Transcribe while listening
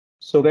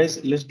So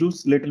guys, let's do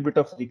a little bit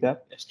of recap.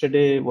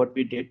 Yesterday, what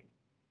we did,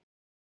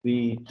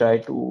 we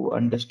tried to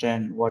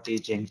understand what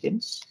is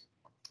Jenkins.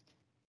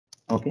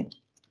 Okay.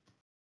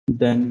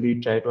 Then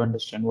we try to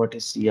understand what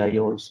is CI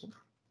also.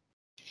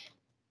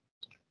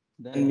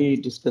 Then we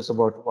discuss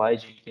about why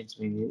Jenkins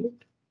we need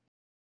it.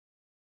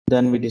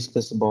 Then we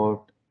discuss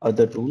about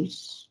other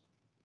tools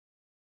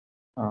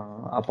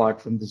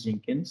apart from the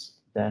Jenkins.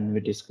 Then we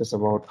discuss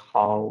about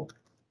how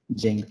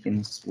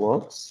Jenkins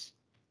works,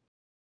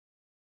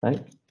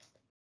 right?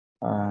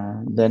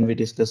 Then we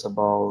discuss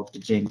about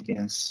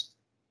Jenkins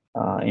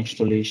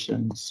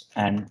installations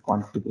and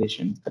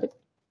configuration, correct?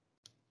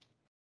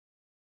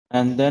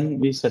 And then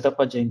we set up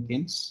a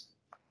Jenkins,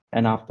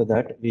 and after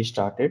that we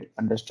started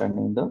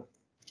understanding the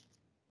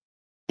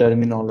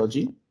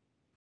terminology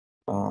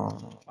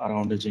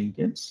around the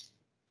Jenkins.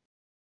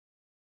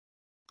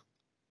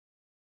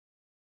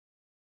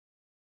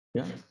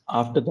 Yeah.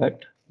 After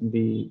that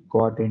we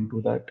got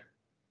into that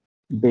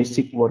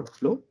basic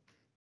workflow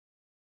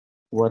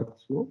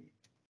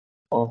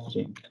of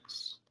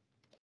Jenkins.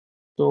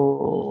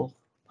 So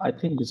I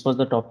think this was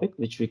the topic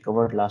which we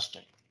covered last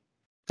time.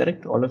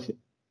 Correct, all of you?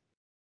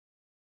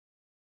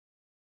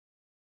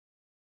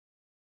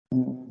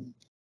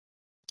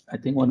 I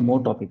think one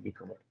more topic we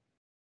covered.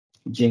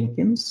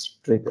 Jenkins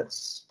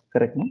triggers.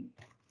 Correct, no?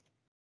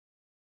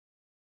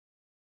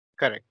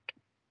 Correct.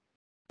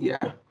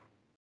 Yeah.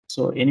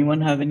 So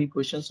anyone have any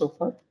questions so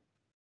far?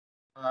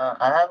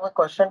 I have a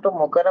question to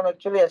Mukaram.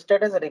 Actually,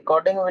 yesterday's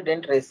recording we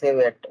didn't receive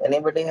it.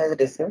 Anybody has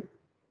received?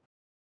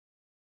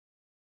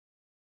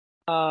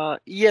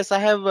 Yes, I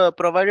have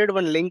provided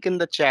one link in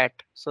the chat,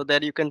 so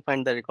there you can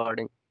find the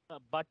recording.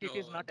 But it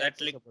is No, not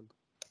that link- accessible.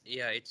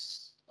 Yeah,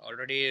 it's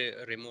already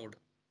removed.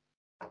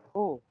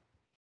 Oh,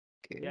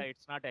 okay. Yeah,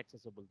 it's not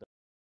accessible.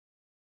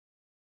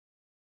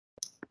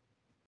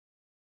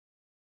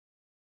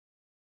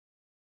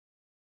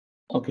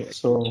 Okay,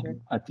 so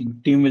I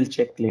think team will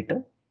check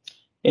later.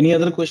 Any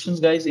other questions,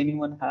 guys?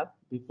 Anyone have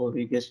before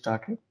we get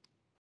started?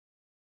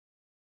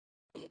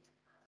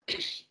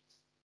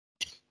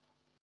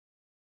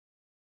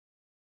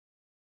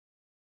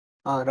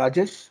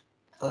 Rajesh,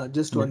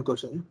 just Yeah. one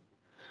question.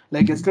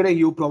 Like yesterday,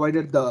 you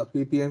provided the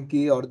PPM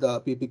key or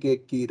the PPK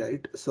key,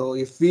 right? So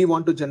if we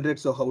want to generate,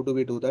 so how do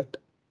we do that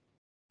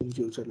in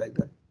future like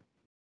that?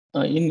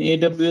 In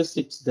AWS,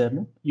 it's there.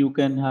 No? You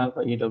can have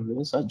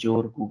AWS,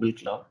 Azure, Google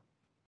Cloud.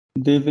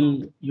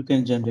 You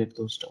can generate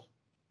those stuff.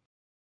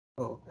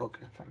 Oh,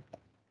 okay, fine.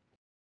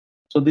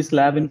 So this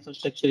lab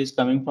infrastructure is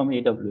coming from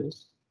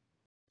AWS.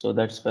 So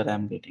that's where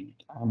I'm getting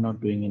it. I'm not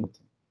doing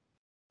anything.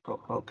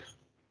 Oh, okay.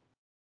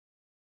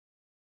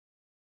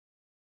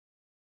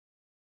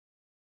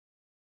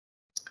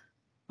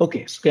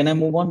 Okay, so can I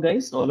move on,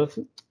 guys? All of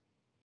you?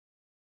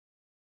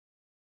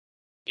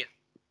 Yeah.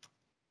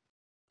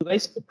 So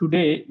guys,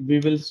 today we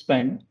will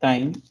spend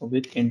time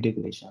with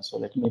integration. So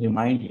let me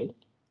remind you.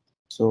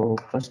 So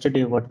first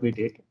day, what we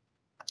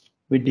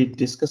did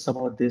discuss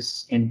about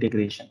this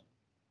integration.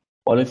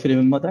 All of you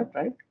remember that,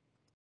 right?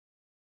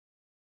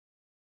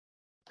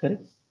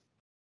 Correct?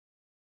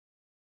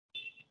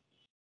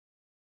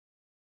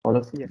 All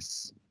of you?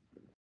 Yes.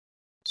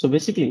 So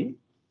basically,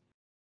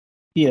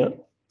 here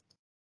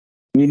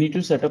we need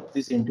to set up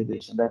this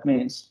integration. That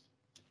means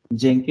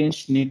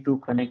Jenkins need to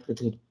connect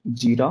with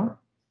Jira.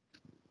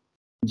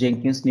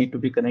 Jenkins need to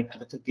be connected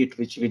with the Git,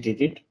 which we did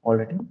it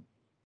already.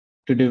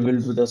 Today we'll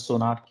do the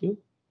Sonar queue.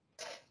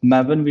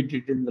 Maven we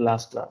did in the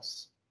last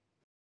class.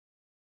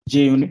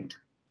 JUnit,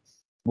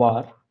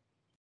 var,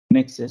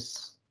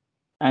 Nexus,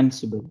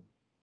 Ansible,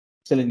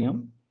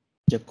 Selenium,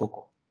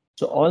 Jacoco.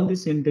 So all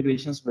these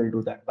integrations will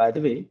do that. By the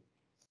way,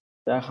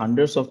 there are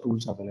hundreds of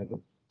tools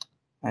available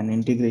and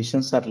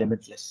integrations are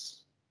limitless.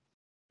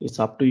 It's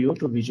up to you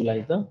to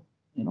visualize the,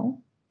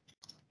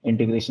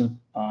 integration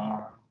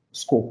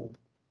scope.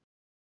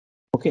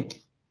 Okay.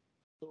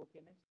 So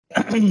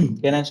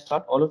can I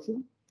start, all of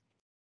you?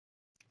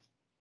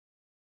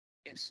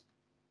 Yes.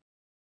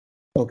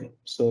 Okay,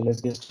 so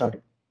let's get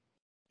started.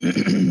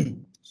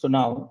 So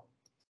now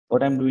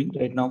what I'm doing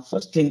right now,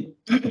 first thing,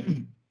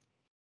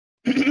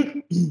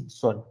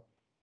 sorry.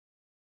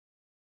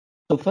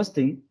 So first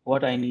thing,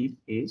 what I need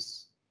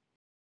is,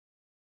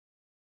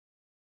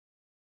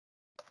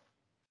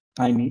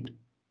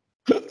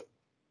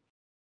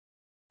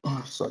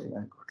 sorry,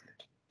 I got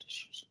little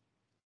issues.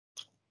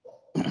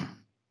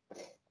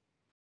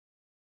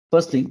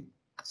 First thing,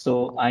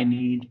 so I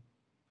need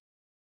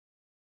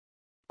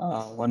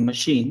one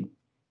machine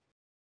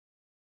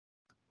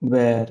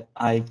where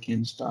I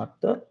can start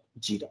the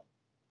Jira.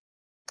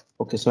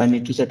 Okay, so I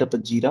need to set up a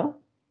Jira.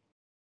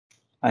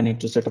 I need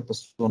to set up a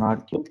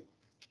Sonar queue.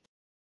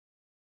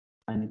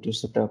 I need to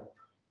set up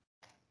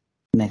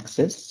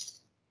Nexus.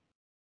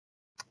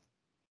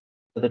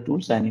 For the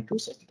tools, I need to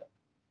set it up.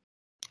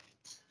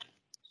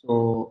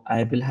 So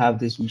I will have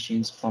these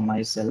machines for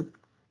myself,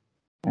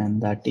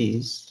 and that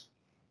is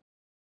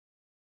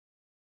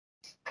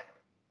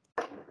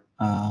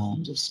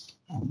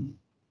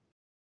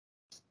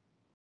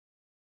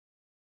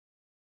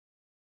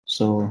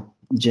so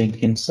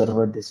Jenkins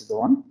server, this is the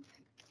one.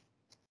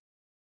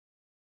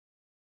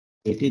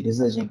 This is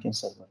a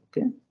Jenkins server.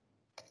 Okay.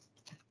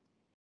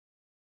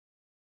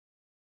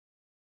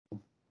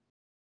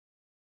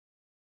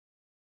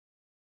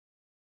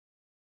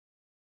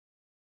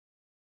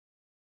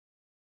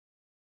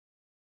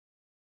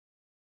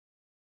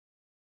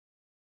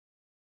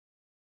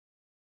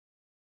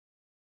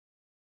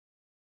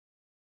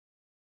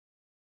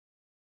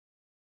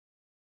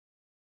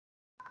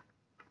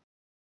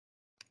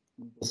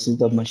 This is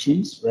the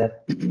machines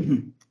where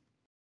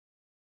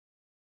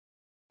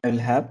I'll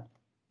have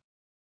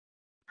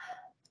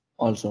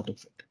all sort of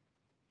it.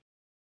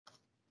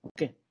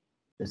 Okay,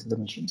 this is the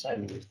machines I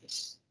will use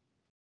this.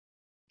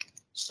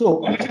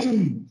 So,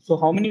 so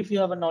how many of you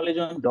have a knowledge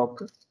on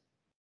Docker?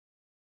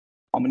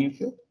 How many of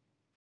you?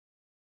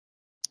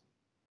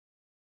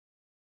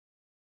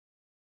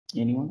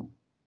 Anyone?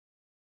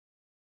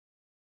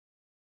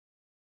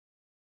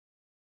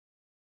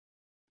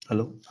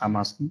 Hello, I'm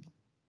asking.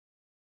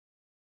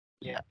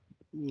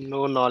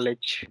 No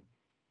knowledge.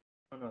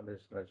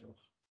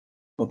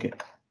 Okay,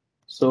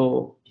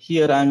 so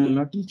here I will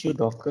not teach you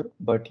Docker,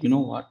 but you know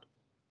what?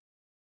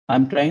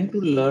 I'm trying to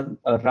learn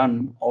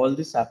run all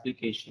these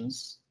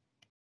applications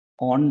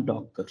on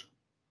Docker,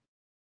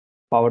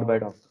 powered by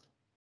Docker.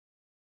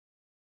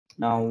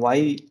 Now,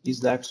 why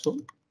is that so?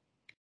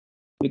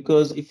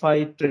 Because if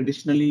I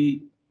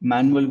traditionally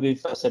manual way,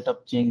 if I set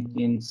up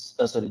Jenkins,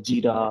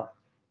 Jira,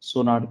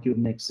 SonarQube,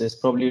 Nexus,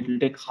 probably it will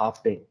take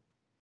half day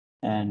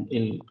and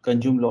it'll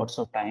consume lots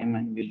of time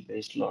and will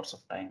waste lots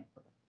of time.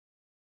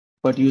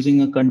 But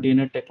using a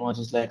container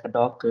technologies like a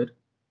Docker,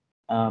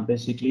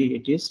 basically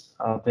it is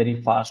a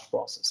very fast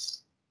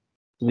process.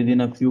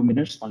 Within a few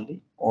minutes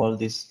only, all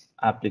these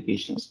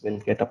applications will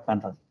get up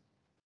and running.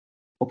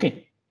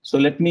 Okay, so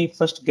let me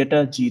first get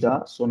a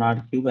Jira,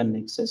 SonarQube, and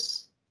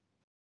Nexus,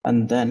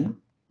 and then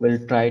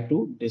we'll try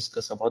to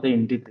discuss about the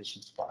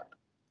integrations part.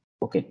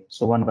 Okay,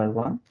 so one by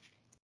one,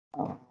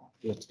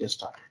 let's get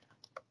started.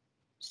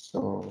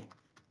 So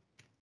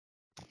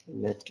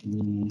let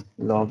me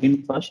log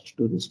in first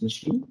to this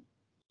machine.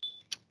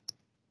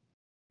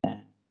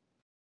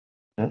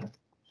 And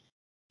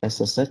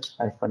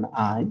SSH-I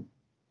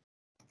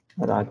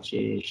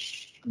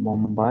Rajesh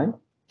Mumbai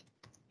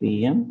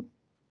PM,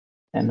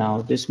 and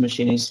now this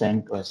machine is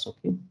sent to us.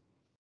 Okay,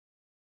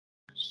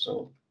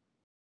 so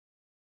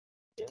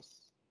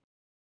yes,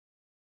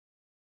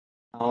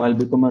 now I'll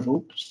become a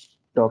root.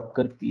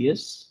 Docker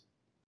PS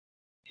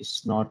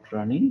is not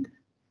running.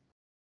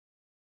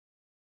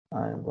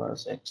 I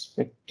was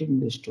expecting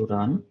this to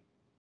run.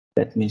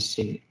 Let me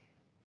see.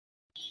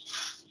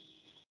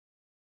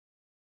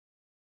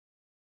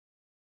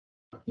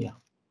 Yeah.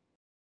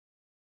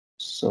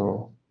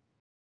 So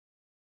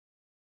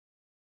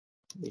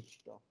which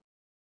Docker?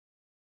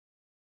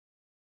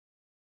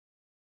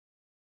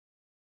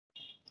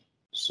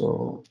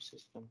 So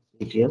system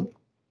serial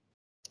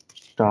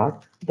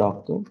start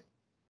Docker.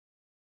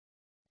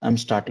 I'm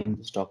starting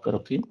this Docker.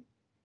 Okay.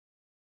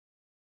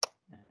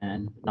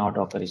 And now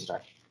Docker is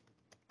running.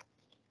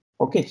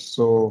 Okay,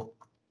 so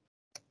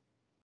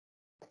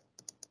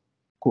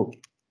cool.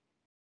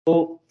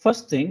 So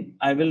first thing,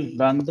 I will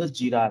run the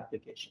Jira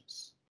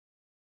applications.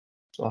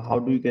 So how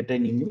do you get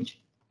an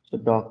image? So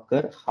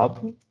Docker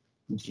hub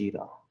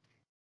Jira.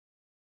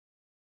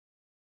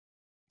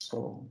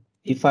 So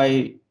if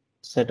I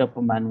set up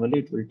manually,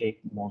 it will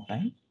take more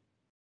time,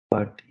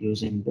 but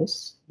using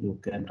this, you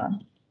can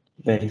run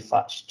very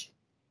fast.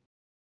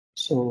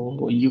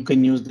 So you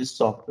can use this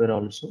software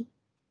also.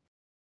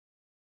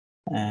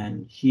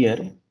 And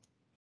here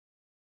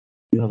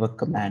you have a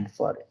command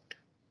for it.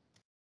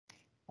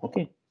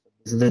 Okay,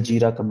 this is the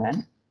Jira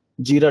command,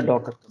 Jira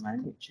Docker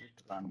command, which is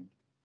run.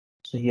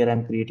 So here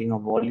I'm creating a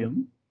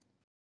volume,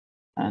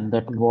 and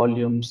that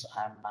volumes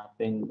I'm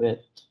mapping with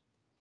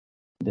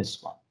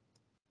this one.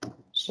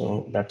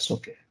 So that's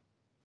okay.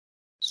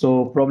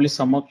 So probably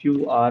some of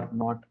you are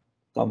not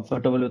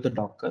comfortable with the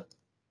Docker.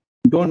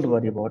 Don't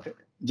worry about it.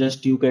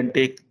 Just you can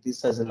take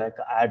this as like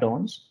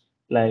add-ons,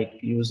 like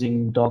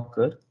using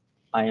Docker.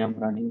 I am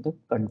running the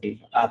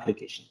container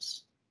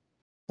applications.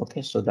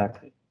 Okay, so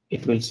that way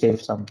it will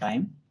save some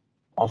time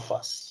of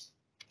us.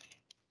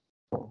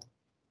 So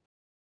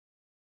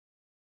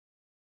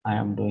I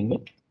am doing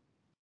it.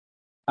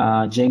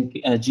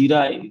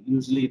 Jira,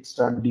 usually it's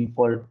run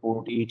default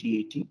port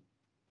 8080.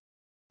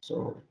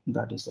 So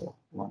that is the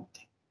one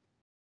thing.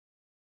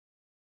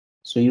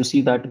 So you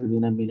see that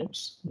within a minute,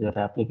 your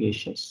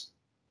applications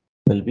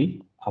will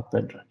be up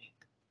and running.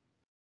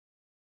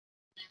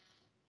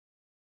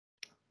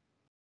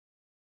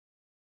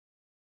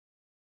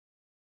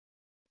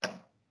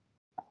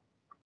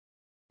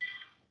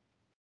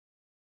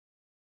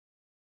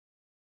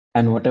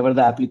 And whatever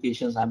the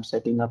applications I'm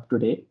setting up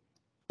today,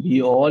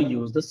 we all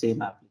use the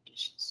same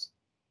applications.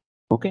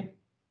 Okay.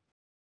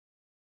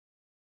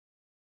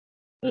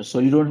 So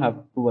you don't have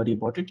to worry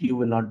about it. You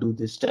will not do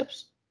these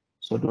steps.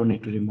 So don't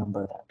need to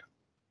remember that.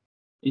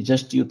 It's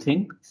just you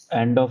think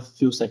end of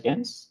few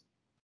seconds,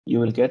 you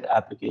will get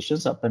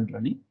applications up and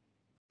running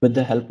with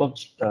the help of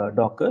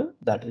Docker.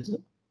 That is a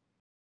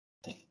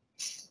thing.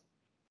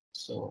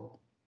 So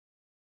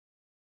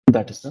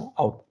That is the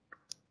output.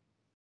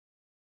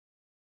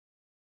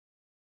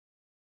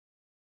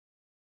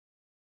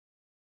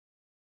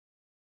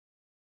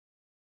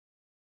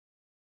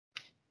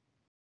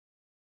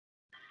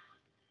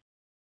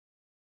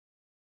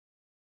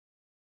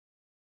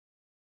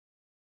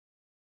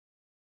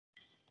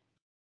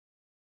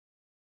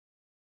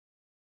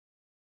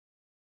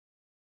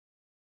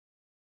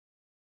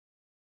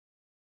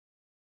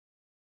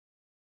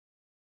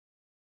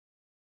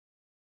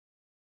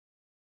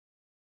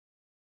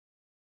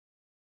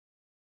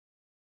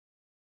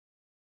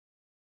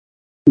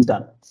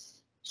 Done.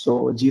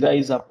 So Jira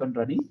is up and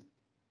running.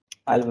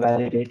 I'll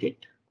validate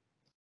it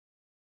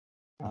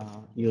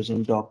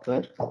using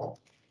Docker.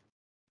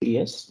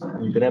 Yes,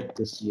 grab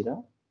this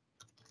Jira.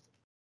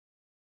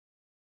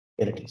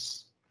 Here it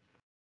is.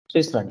 So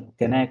it's running.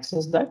 Can I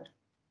access that?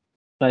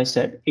 So I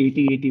said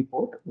 8080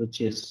 port,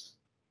 which is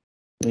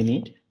we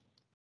need.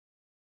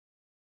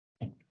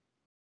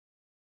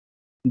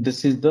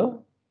 This is the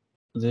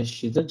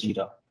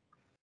Jira.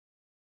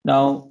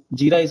 Now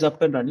Jira is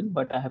up and running,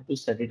 but I have to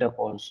set it up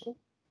also.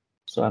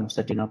 So I'm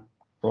setting up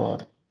for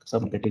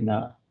some getting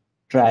a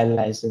trial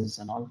license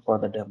and all for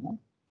the demo.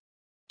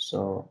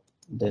 So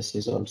this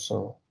is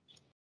also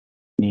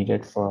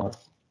needed for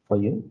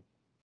you.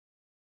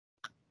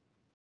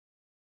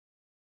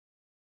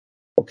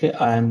 Okay,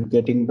 I am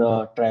getting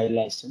the trial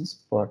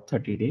license for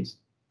 30 days.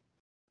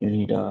 You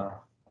need a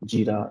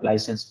Jira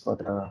license for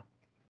the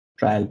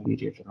trial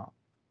period, you know.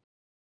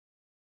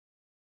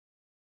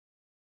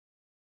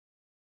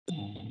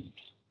 And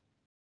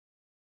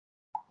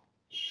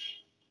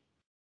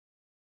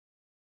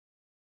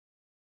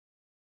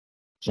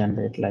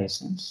generate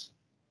license.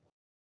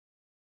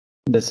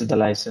 This is the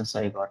license,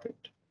 I got it.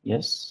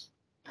 Yes.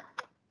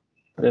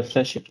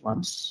 Refresh it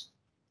once.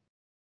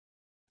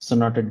 So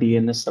not a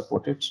DNS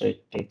supported, so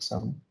it takes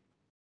some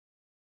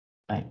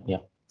time. Yeah.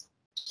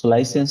 So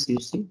license, you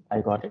see, I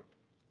got it.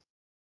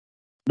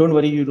 Don't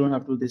worry, you don't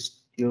have to do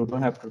this. You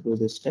don't have to do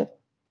this step.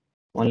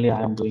 Only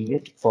I am doing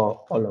it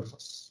for all of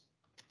us.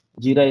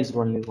 Jira is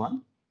only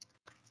one.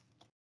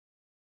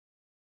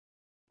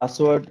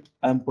 Password,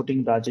 I'm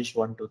putting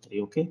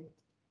Rajesh123. Okay.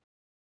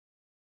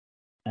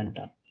 And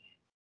done.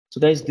 So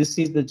guys, this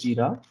is the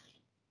Jira,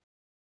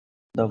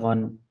 the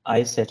one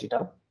I set it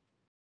up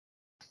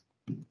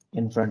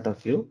in front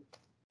of you,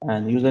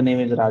 and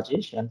username is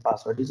Rajesh and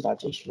password is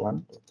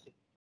Rajesh123.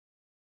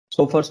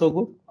 So far so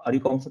good. Are you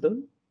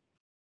comfortable?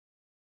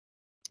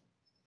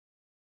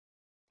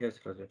 Yes,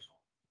 Rajesh.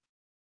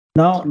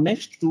 Now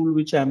next tool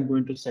which I'm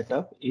going to set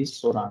up is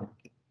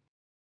SonarQube.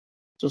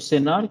 So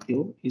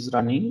SonarQube is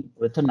running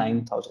with a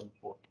 9000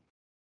 port.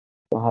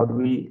 So how do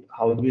we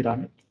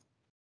run it?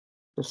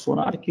 So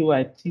SonarQube,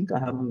 I think I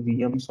have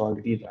VMs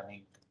already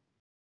running.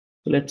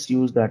 So let's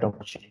use that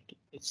opportunity.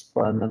 It's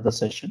for another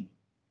session.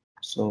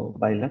 So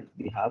by luck,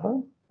 we have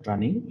a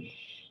running.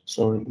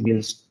 So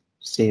we'll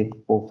save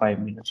 4-5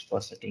 minutes for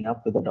setting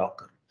up with the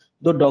Docker.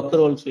 Though Docker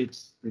also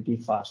it's pretty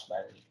fast,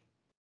 by the way.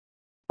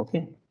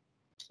 Okay.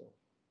 So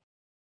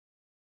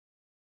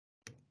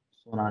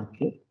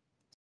SonarQube.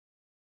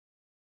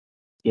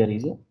 Here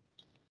is a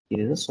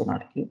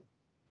SonarQube.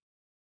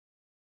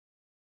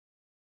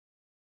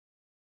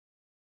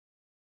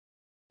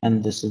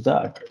 And this is the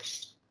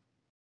address.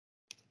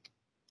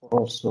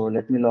 So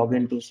let me log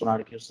into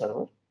SonarQube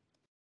server.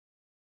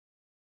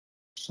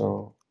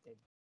 So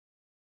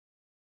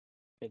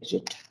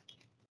exit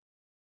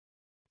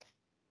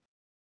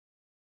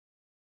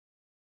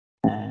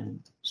and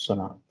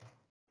Sonar.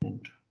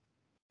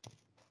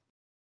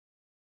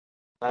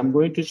 I'm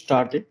going to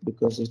start it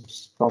because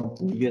it's from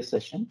previous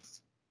session.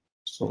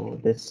 So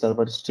this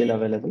server is still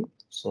available.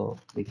 So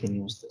we can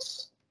use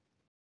this.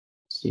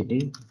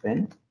 CD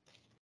when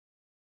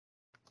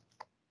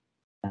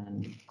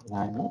and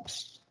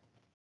Linux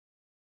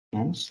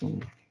and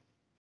Sonar.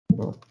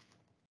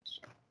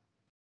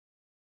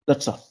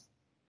 That's all.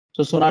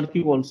 So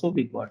SonarQube also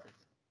we got it.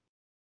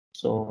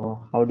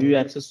 So how do you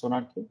access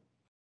SonarQube?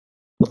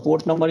 The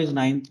port number is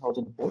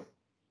 9000 port.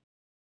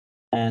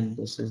 And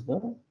this is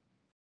the,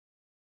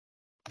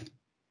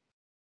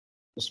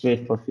 just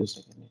wait for a few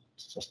seconds.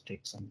 Let's just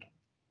take some time.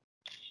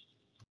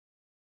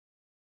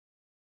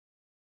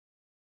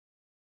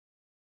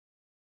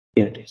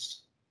 Here it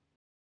is.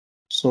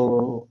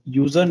 So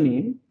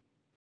username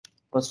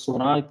for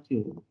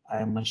SonarQube,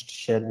 I must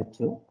share with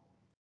you.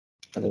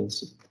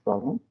 Else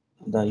problem.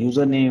 The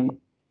username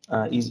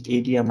is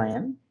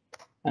ADMIN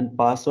and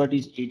password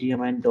is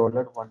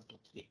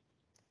ADMIN$123.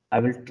 I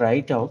will try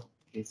it out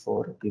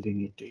before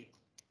giving it to you.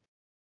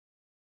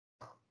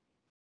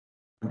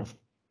 Wonderful.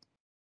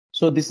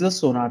 So this is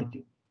a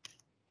SonarQube.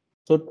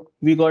 So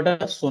we got a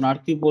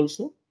SonarQube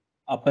also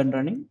up and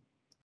running.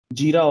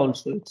 Jira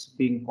also it's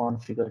being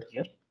configured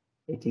here.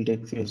 It will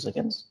take a few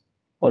seconds.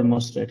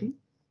 Almost ready.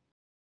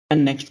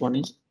 And next one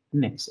is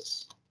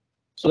Nexus.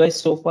 So guys,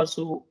 so far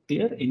so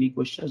clear. Any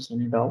questions,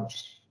 any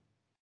doubts?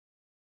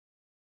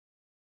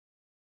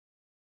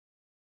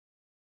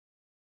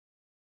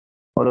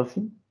 All of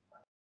you?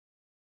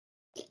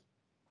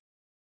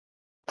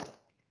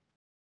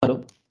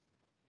 Hello?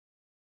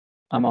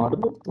 I'm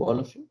audible to all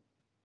of you.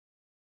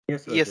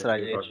 Yes, Yes,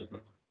 Rajesh, you're Rajesh. audible.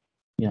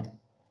 Yeah.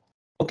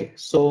 Okay.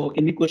 So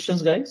any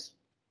questions, guys?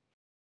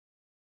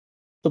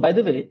 So by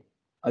the way,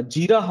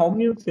 Jira, how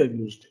many of you have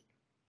used it?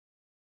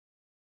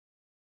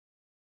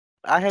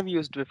 I have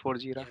used before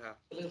Jira.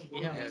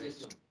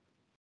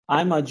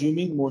 I'm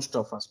assuming most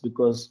of us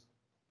because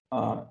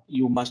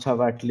you must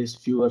have at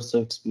least few years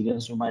of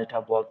experience. You might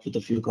have worked with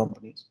a few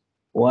companies.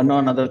 One or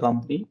another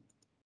company,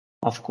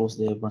 of course,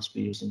 they must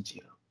be using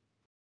Jira.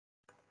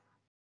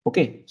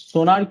 Okay,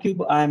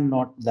 SonarQube, I'm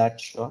not that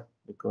sure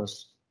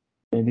because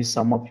maybe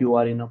some of you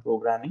are in a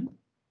programming,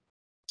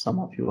 some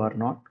of you are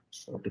not,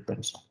 so it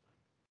depends on.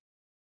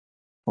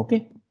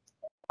 Okay,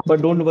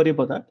 but don't worry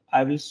about that.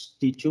 I will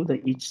teach you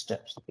the each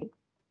steps. Okay,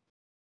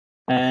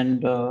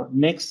 and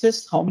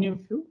Nexus, how many of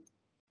you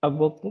have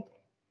worked with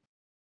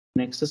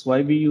Nexus?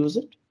 Why we use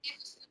it?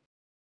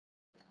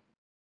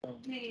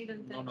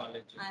 No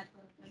knowledge.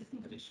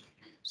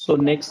 So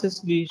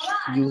Nexus we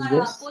use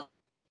this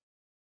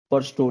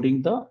for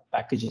storing the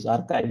packages,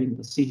 archiving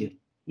the. See here,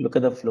 look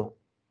at the flow.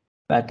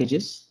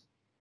 Packages,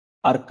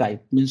 archive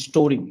means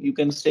storing. You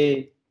can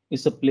say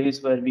it's a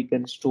place where we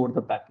can store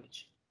the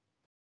package.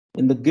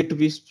 In the Git,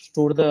 we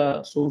store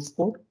the source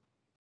code.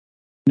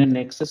 In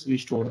Nexus, we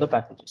store the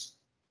packages.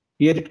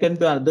 Here it can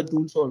be other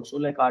tools also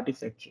like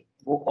Artifactory.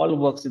 All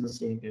works in the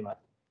same way.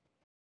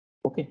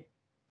 Okay.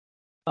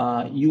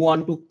 You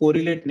want to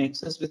correlate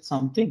Nexus with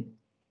something.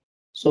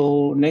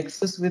 So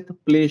Nexus with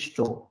Play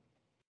Store.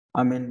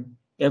 I mean,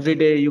 every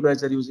day you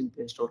guys are using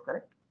Play Store,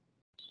 correct?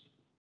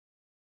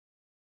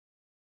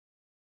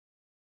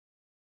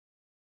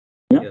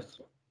 Yeah. Yes.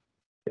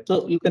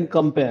 So you can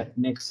compare.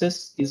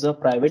 Nexus is a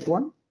private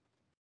one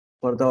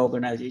for the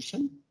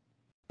organization.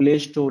 Play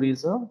Store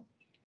is a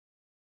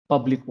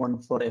public one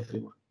for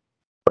everyone,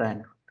 for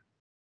Android.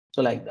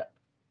 So like that.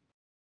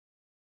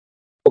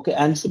 Okay,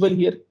 Ansible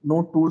here,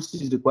 no tools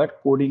is required,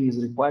 coding is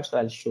required. So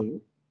I'll show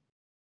you.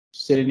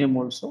 Selenium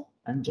also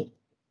and Jenkins.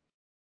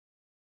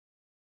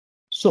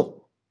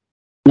 So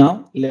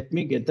now let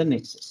me get the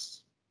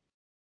Nexus.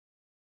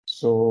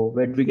 So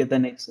where do we get the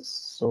Nexus?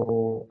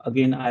 So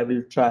again, I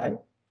will try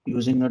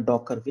using a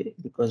Docker way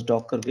because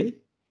Docker way,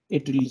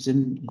 it will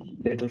listen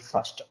little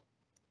faster.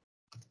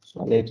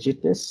 So I'll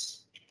exit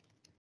this,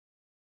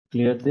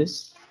 clear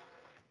this.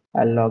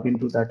 I'll log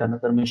into that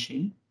another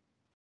machine.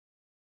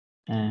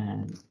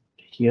 And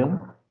here,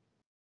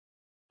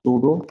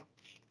 sudo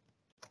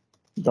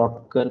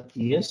docker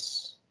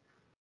ps.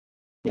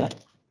 Yeah.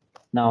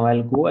 Now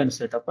I'll go and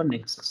set up a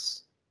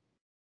Nexus.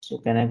 So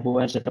can I go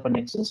and set up a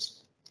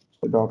Nexus?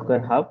 So Docker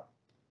hub.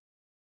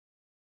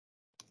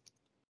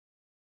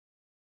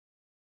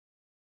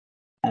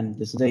 And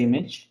this is the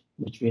image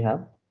which we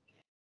have.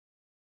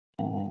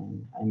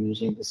 And I'm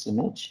using this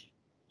image.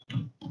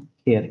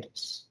 Here it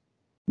is.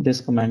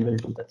 This command will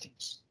do the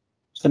things.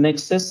 So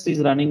Nexus is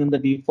running in the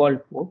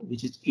default port,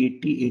 which is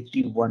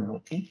 8081.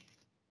 Okay.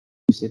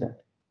 You see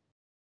that?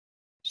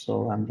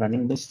 So I'm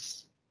running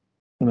this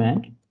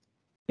command.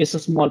 It's a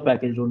small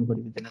package, don't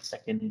worry, within a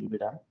second it will be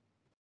done.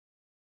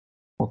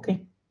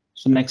 Okay.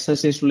 So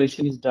Nexus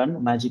installation is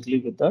done magically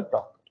with the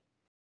Docker.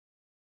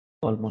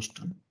 Almost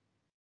done.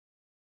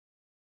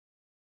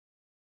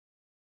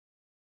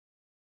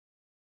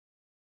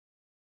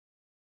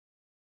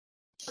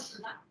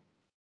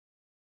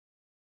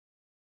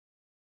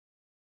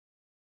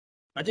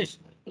 Rajesh,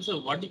 so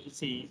what do you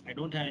see? I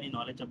don't have any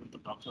knowledge about the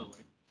Docker.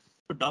 Right?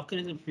 So Docker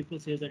is, people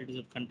say that it is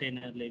a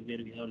container like where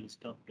we have a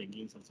list of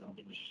plugins or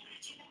something.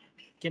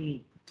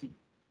 Can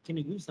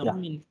you give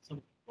some in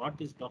some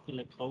what is Docker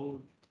like? How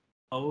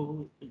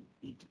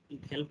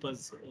it help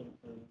us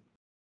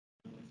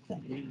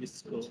doing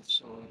this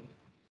course or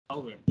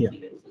how?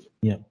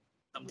 Yeah.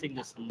 Something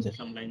that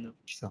some line of.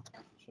 Sure.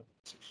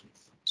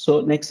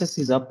 So Nexus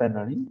is up and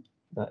running,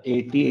 the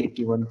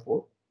 8081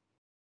 port.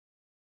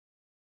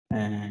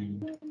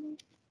 And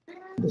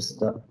this is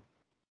the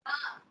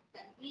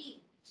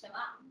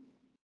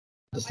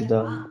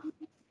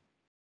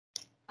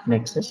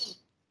Nexus.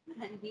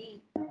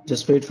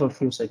 Just wait for a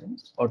few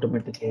seconds.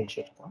 Automatically it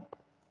should come.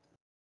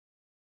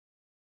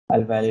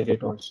 I'll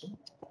validate also.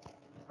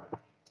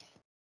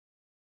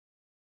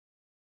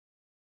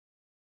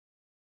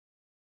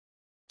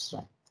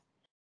 So,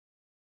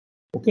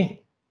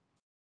 okay.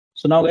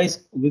 So now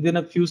guys, within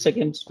a few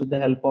seconds with the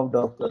help of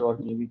Docker or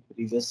maybe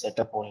previous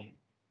setup only,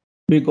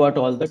 we got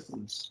all the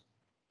tools.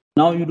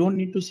 Now you don't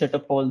need to set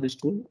up all this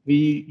tool.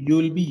 You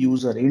will be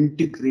user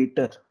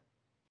integrator.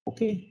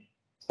 Okay.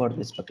 For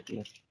this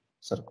particular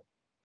circle.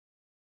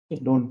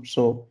 Okay, don't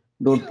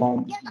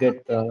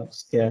get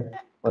scared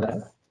for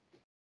that.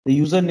 The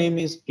username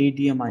is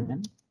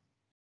ADMIN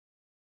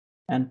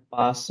and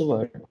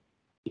password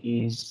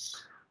is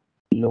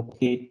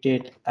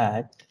located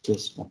at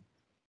this one.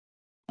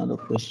 Now the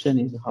question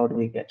is, how do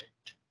we get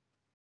it?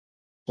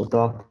 So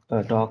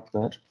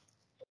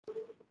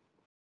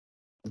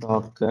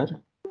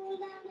Docker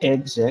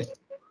exec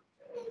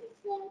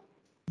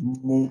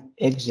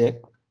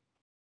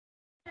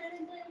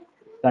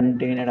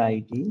container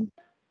ID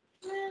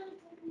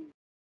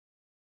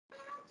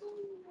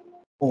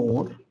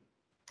more.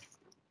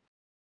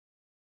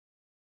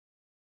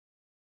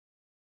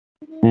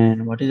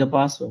 And what is the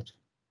password?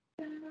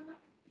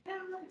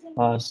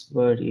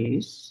 Password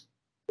is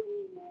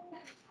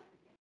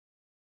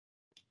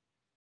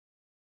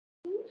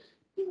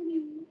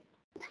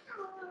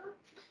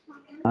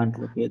can't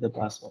locate the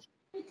password.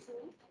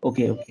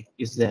 Okay,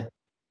 it's there.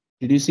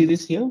 Did you see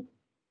this here?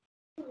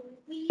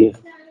 Here.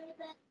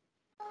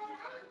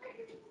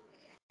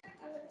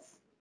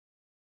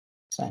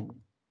 Sign.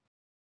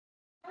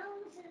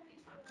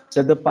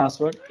 Set the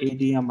password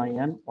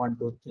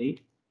ADMIN123.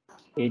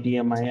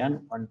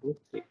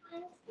 ADMIN123.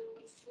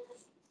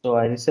 So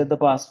I reset the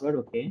password.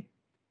 Okay.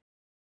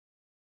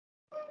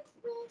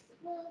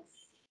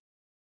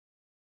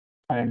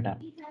 And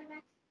done.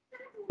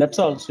 That's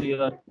all. So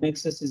your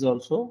Nexus is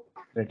also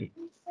ready.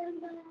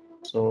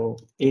 So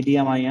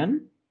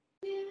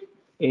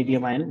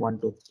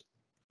ADMIN123.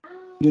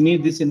 You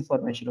need this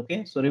information.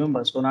 Okay. So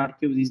remember,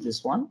 SonarQube is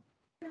this one.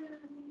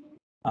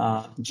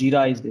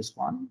 Jira is this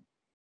one.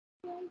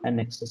 And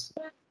Nexus.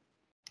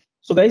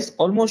 So guys,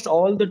 almost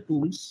all the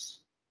tools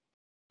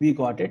we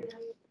got it.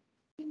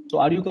 So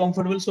are you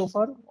comfortable so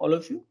far, all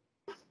of you?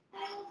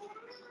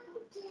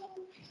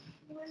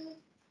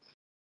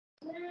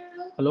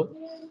 Hello?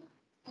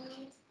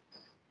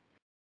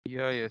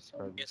 Yes,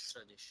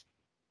 Rajesh.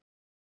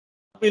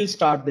 We'll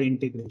start the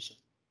integration.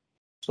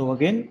 So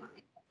again,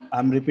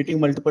 I'm repeating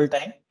multiple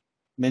times.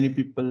 Many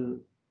people,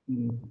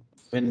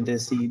 when they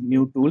see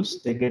new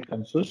tools, they get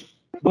confused.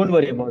 Don't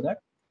worry about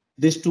that.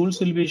 These tools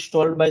will be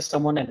installed by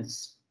someone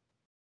else,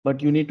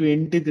 but you need to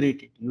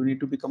integrate it. You need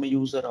to become a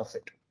user of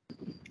it.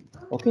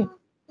 Okay.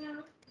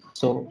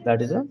 So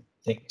that is a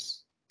thing.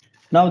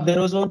 Now there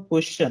was one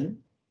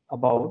question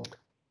about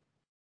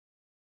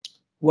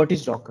what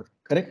is Docker,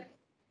 correct?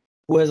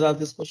 Who has asked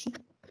this question?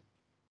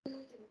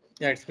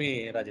 Yeah, it's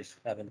me, Rajesh.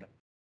 Ravindra.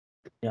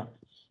 Yeah.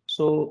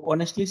 So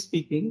honestly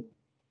speaking,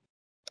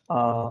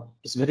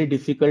 it's very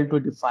difficult to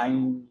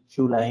define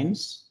few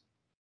lines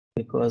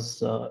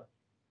because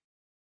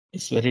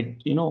it's very,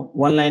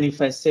 one line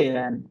if I say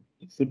and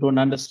if you don't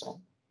understand,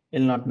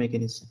 it'll not make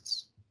any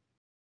sense.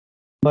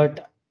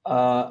 But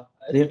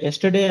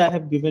yesterday I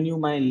have given you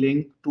my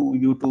link to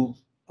YouTube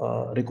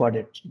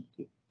recorded.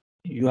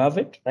 You have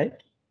it,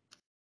 right?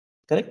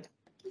 Correct?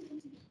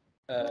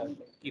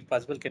 If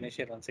possible, can I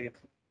share once again?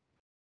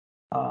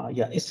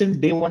 Yeah, it's in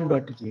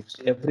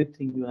day1.txt.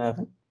 Everything you have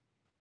in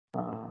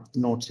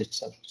notes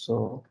itself.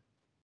 So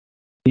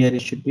here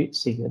it should be,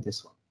 see here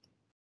this one.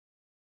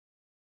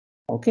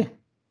 Okay.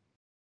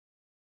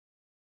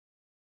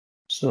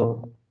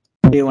 So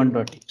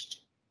day1.txt.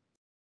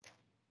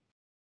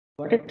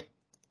 Got it?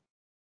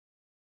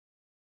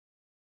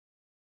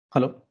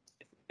 Hello?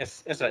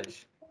 Yes,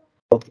 Rajesh.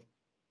 Okay.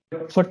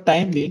 For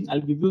time being,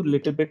 I'll give you a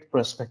little bit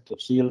perspective,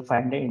 so you'll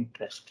find an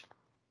interest.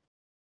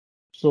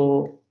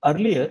 So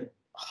earlier,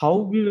 how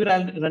we were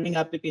running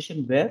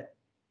application where?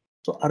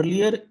 So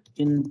earlier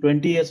in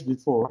 20 years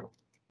before,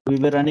 we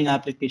were running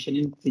application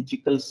in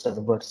physical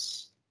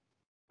servers,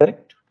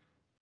 correct?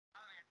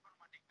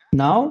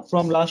 Now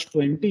from last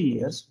 20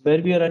 years,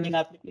 where we are running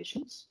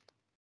applications?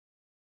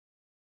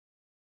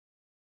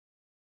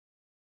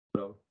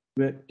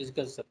 Where?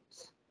 Physical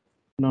service.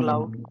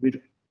 No, we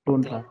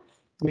don't run.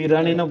 We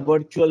run in a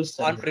virtual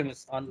server.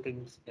 On-premise.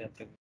 Yeah,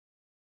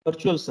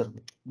 Virtual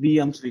server,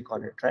 VMs we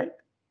call it, right?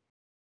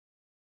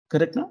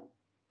 Correct now?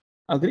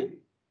 Agree?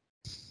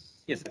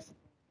 Yes.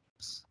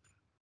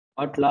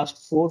 But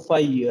last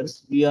 4-5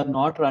 years, we are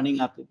not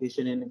running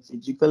application in a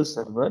physical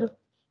server.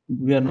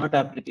 We are not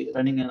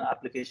running an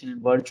application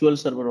in virtual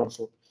server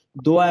also.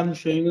 Though I am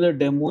showing you the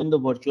demo in the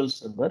virtual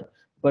server,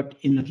 but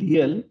in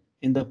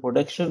the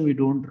production, we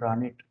don't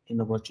run it in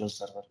the virtual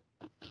server.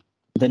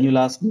 Then you'll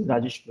ask me,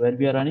 Rajesh, where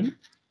we are running?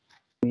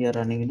 We are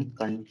running in a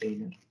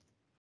container.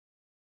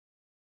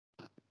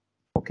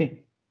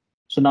 Okay.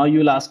 So now you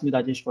will ask me,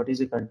 Rajesh, what is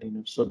a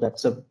container? So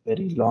that's a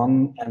very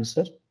long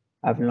answer.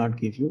 I will not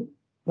give you,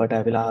 but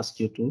I will ask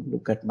you to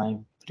look at my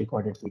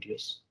recorded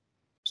videos.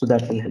 So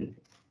that will help.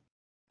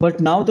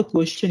 But now the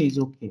question is,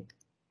 okay,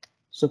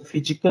 so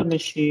physical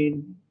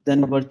machine,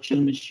 then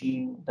virtual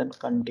machine, then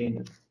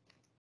container.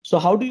 So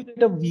how do you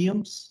get a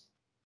VMs?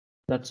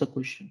 That's a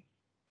question.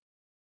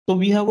 So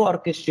we have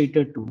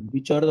orchestrator tool.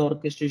 Which are the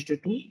orchestrator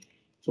tool?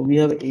 So we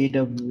have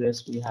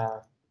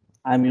AWS,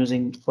 I'm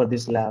using for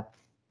this lab,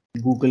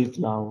 Google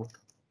Cloud,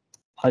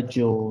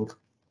 Azure.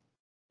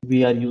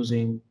 We are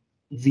using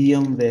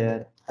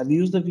VMware. Have you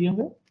used the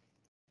VMware?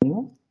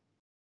 No.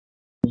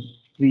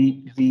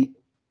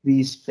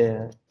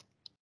 vSphere,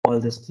 all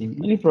these things.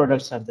 Many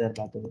products are there,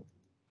 by the way.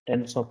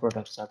 Tens of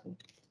products are there.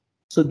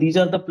 So these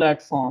are the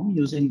platform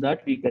using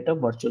that we get a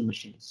virtual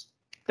machines.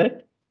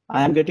 Correct?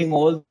 I am getting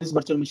all these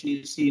virtual machines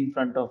you see in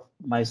front of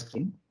my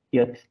screen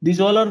here. These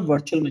all are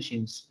virtual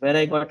machines. Where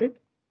I got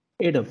it?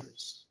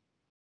 AWS.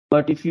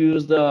 But if you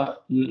use the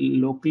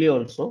locally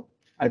also,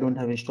 I don't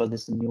have installed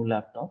this new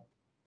laptop.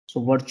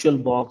 So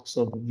VirtualBox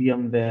or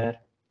VMware,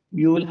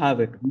 you will have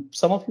it.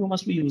 Some of you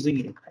must be using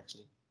it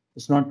actually.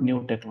 It's not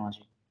new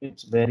technology.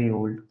 It's very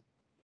old.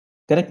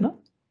 Correct now?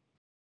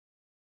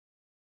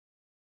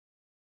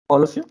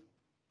 All of you?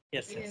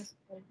 Yes, yes.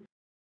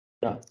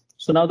 Yeah.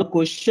 So now the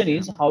question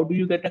is, how do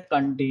you get a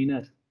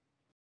container?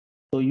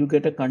 So you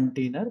get a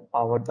container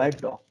powered by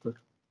Docker.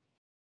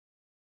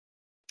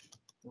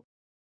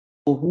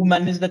 So who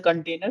manages the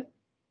container?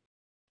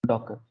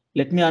 Docker.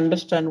 Let me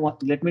understand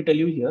what, let me tell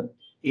you here.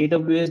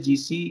 AWS,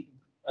 GC,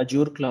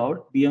 Azure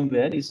Cloud,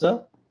 VMware is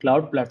a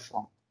cloud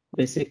platform.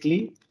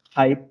 Basically,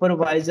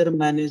 hypervisor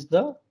manages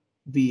the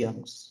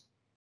VMs.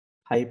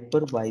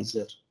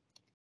 Hypervisor.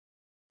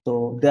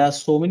 So there are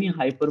so many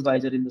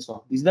hypervisor in the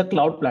software. This is the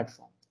cloud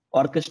platform,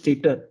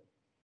 orchestrator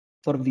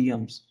for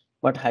VMs,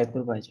 but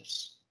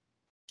hypervisors.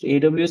 So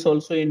AWS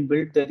also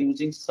inbuilt, they're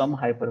using some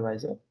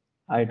hypervisor.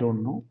 I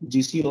don't know.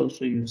 GC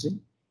also using.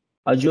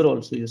 Azure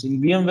also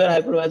using.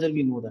 VMware hypervisor,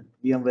 we know that.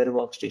 VMware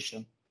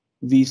Workstation,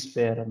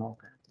 vSphere and all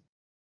that.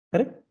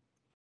 Correct?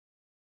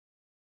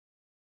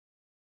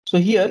 So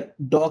here,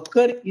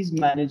 Docker is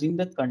managing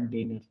the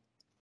container.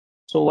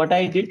 So what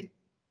I did,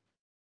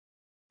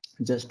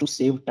 just to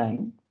save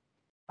time,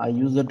 I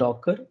use the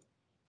Docker.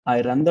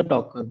 I run the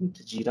Docker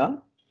with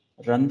Jira,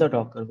 run the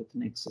Docker with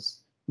Nexus.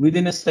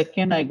 Within a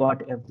second, I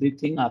got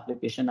everything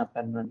application up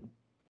and running.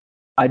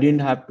 I didn't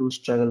have to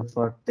struggle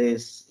for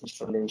this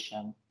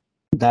installation,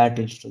 that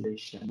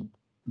installation,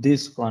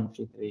 this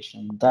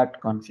configuration, that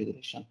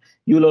configuration.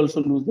 You will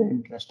also lose the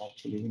interest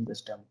actually in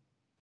this demo.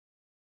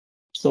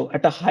 So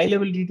at a high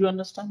level, did you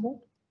understand that?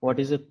 What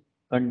is a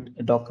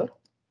Docker?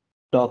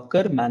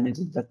 Docker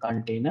manages the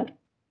container,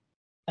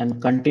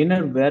 and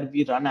container where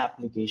we run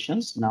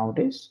applications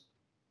nowadays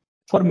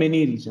for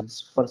many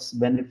reasons, for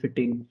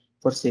benefiting,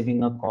 for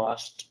saving a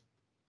cost,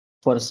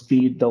 for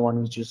speed, the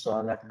one which you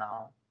saw that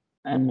now,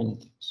 and many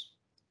things.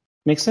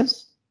 Make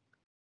sense?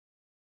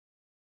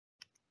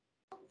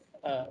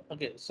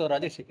 Okay, so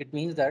Rajesh, it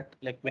means that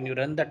like when you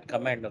run that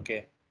command,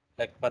 okay,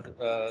 like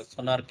for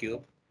Sonar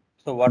Cube,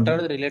 so what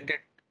are the related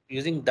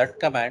using that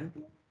command?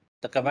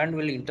 The command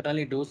will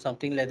internally do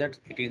something like that.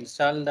 It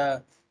install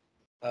the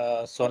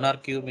Sonar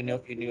Cube in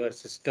your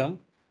system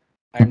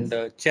and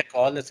check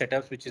all the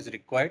setups which is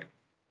required.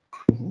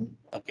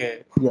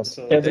 Okay. Yes,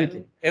 So everything.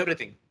 then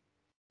everything.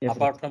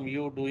 Apart from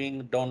you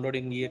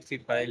downloading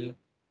exe file,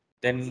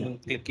 then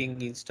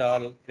clicking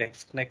install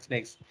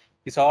next.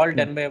 It's all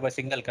done by a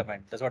single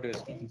command. That's what you're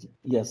saying.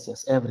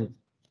 Yes, everything.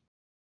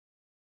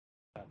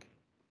 Okay.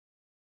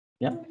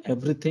 Yeah,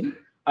 everything.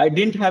 I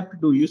didn't have to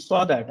do. You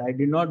saw that. I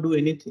did not do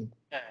anything.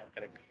 Yeah,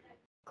 correct.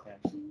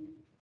 Yeah.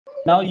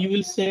 Now you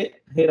will say,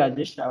 hey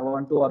Rajesh, I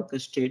want to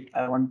orchestrate.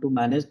 I want to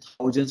manage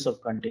thousands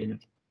of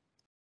containers.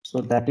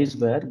 So that is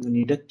where you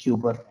need a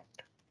Kubernetes.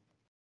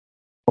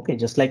 Okay,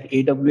 just like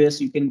AWS,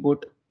 you can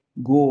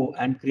go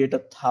and create a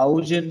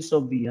thousands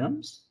of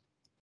VMs.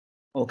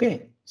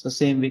 Okay, so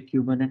same way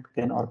Kubernetes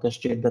can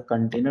orchestrate the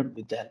container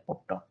with the help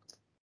of Docker,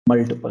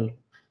 multiple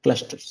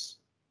clusters.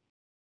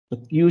 So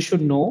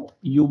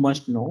you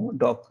must know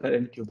Docker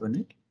and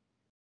Kubernetes.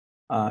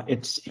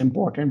 It's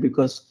important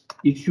because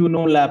if you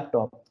know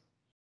laptop,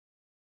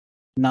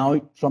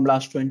 now from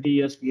last 20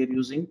 years we are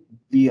using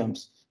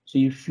VMs. So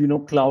if you know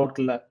cloud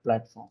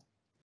platform,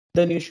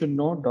 then you should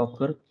know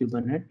Docker,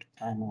 Kubernetes,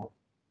 and all.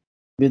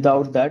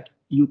 Without that,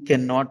 you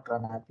cannot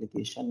run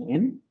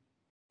application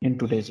in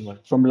today's world.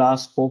 From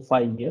last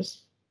 4-5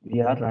 years, we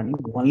are running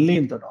only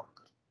in the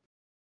Docker,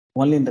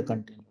 only in the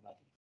container.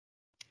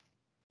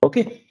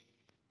 Okay.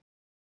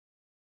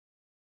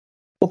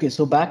 Okay,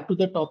 so back to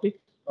the topic.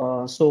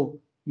 So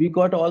we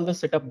got all the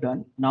setup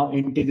done. Now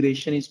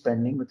integration is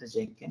pending with the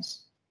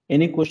Jenkins.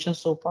 Any questions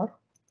so far?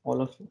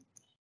 All of you?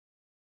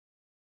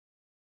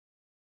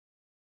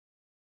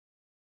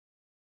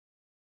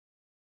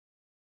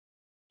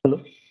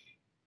 Hello.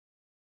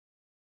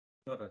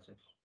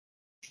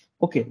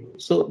 Okay,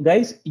 so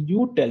guys,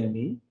 you tell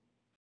me,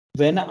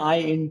 when I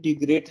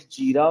integrate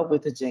Jira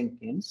with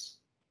Jenkins,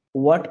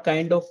 what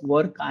kind of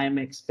work I am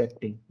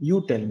expecting?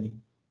 You tell me.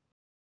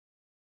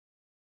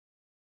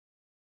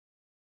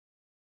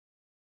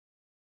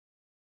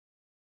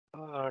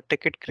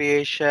 Ticket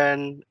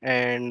creation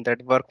and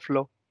that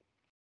workflow.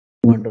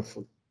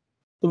 Wonderful.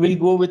 So we'll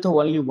go with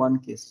only one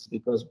case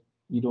because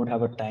we don't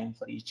have a time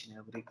for each and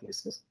every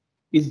cases.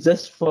 It's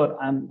just for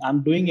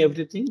I'm doing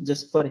everything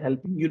just for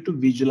helping you to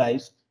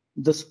visualize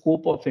the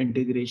scope of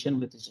integration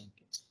with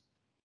Jenkins.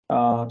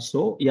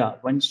 So yeah,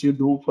 once you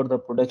do for the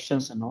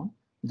productions and all,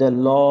 there are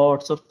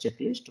lots of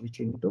checklists which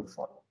you need to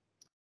follow.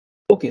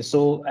 Okay,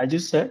 so as you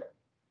said,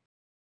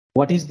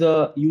 what is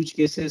the use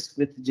cases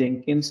with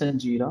Jenkins and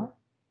Jira?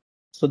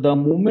 So the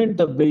moment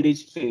the build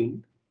is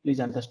failed, please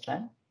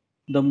understand,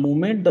 the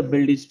moment the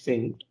build is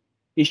failed,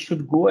 it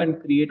should go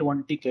and create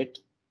one ticket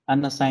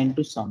and assign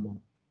to someone.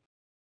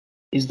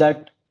 Is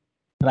that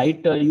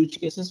right use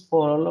cases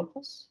for all of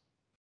us?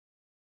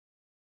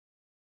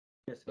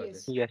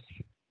 Yes. Yes.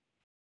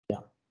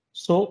 Yeah.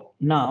 So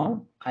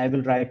now I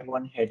will write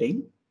one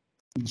heading,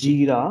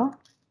 Jira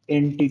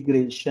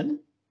integration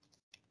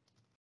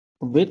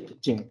with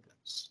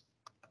Jenkins.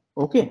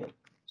 Okay.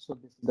 So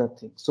this is the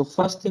thing. So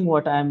first thing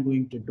what I am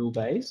going to do,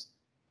 guys,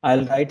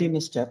 I'll write in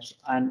steps,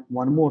 and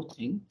one more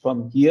thing,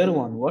 from here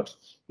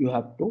onwards, you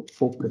have to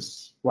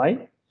focus.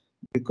 Why?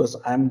 because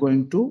I'm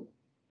going to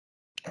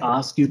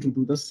ask you to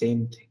do the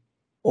same thing.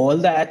 All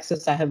the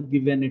access I have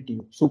given it to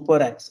you,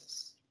 super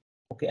access,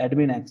 okay,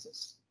 admin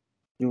access,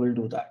 you will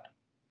do that.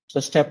 So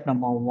step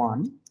number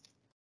 1,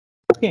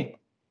 okay,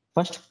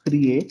 first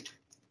create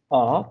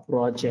a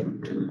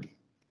project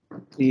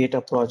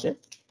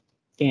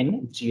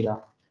in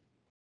Jira,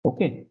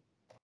 okay.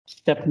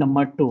 Step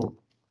number 2,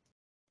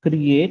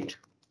 create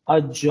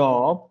a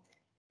job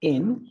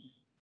in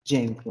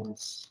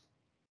Jenkins.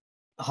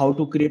 How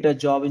to create a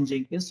job in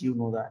Jenkins, you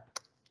know that.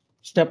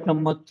 Step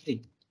number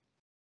 3,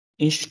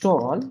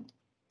 install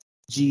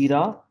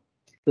Jira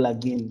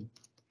plugin.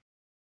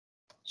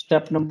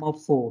 Step number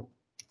 4,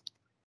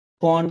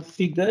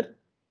 configure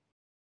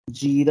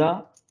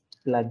Jira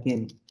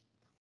plugin.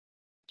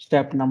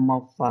 Step number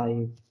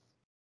 5,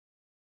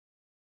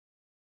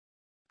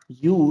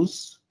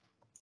 use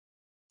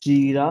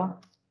Jira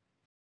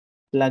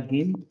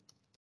plugin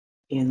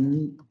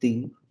in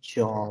the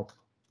job.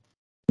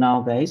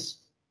 Now guys,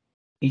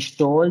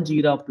 install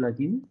Jira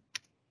plugin.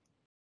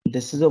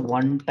 This is a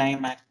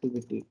one-time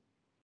activity.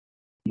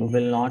 You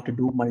will not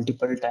do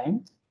multiple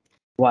times.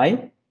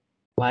 Why?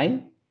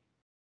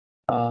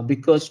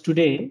 Because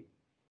today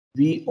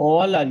we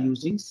all are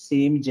using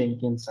same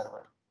Jenkins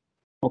server.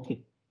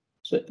 Okay.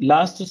 So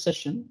last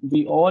session,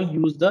 we all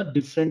used the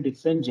different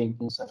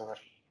Jenkins server,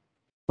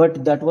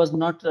 but that was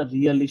not a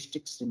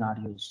realistic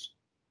scenarios.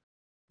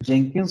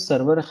 Jenkins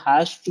server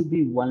has to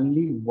be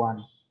only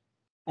one,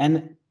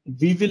 and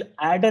we will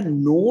add a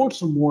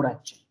nodes more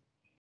actually.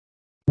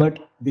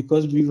 But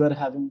because we were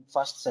having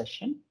first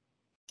session,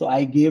 so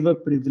I gave a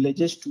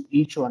privileges to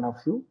each one of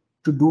you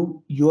to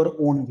do your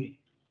own way.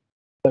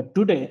 But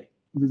today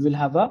we will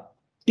have a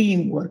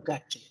teamwork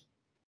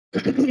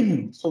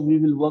actually. So we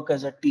will work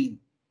as a team.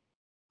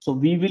 So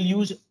we will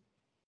use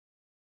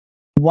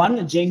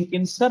one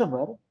Jenkins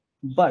server,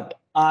 but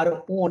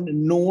our own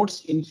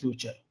nodes in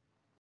future.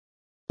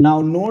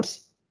 Now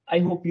nodes, I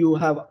hope you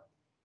have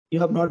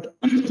not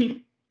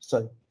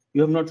sorry,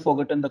 you have not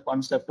forgotten the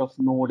concept of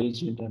node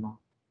agent and all.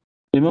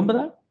 Remember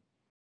that?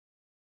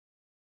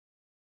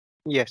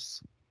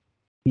 Yes.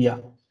 Yeah.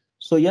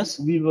 So yes,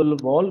 we will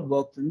all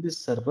work in this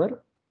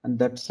server, and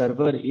that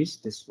server is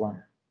this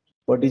one.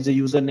 What is the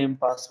username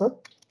password?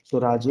 So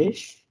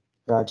Rajesh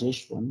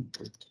 1,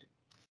 2, 3.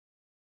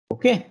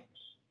 Okay.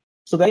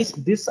 So guys,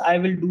 this I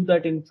will do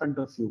that in front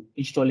of you,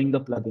 installing the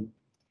plugin.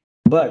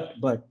 But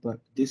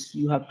this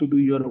you have to do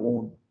your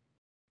own.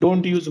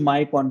 Don't use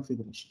my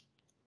configuration.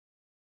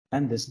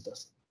 And this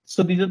does.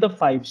 So these are the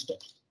 5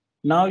 steps.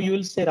 Now you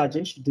will say,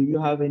 Rajesh, do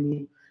you have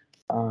any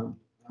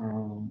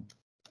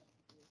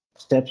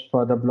steps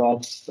for the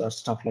blogs or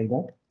stuff like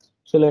that?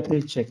 So let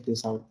me check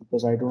this out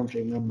because I don't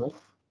remember.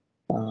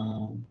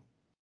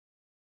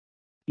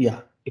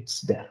 Yeah,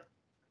 it's there.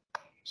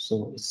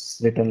 So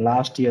it's written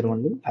last year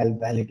only. I'll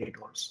validate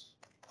also.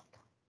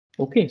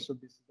 Okay, so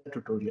this is the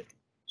tutorial.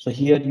 So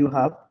here you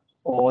have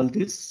all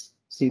this.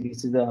 See,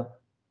 this is the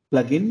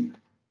plugin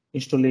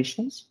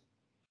installations.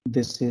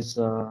 This is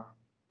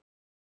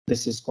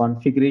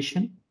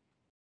configuration.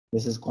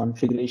 This is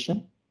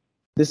configuration.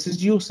 This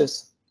is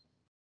uses.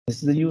 This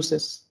is the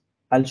uses.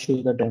 I'll show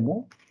you the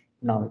demo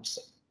now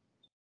itself.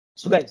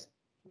 So guys,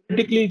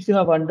 critically, if you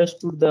have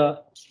understood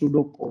the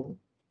pseudo code,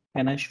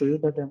 can I show you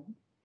the demo?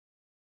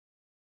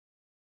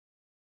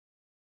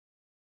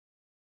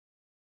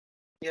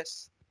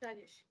 Yes.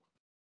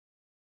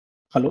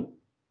 Hello?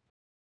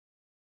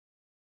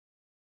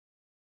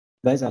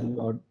 Guys,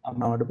 am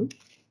I audible?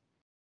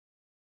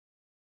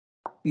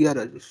 Yeah,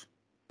 Rajesh.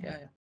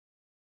 Yeah.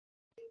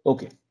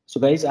 Okay, so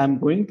guys, I'm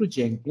going to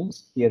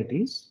Jenkins. Here it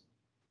is.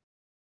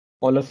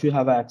 All of you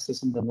have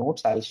access in the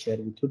notes. I'll share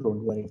with you.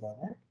 Don't worry about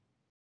that.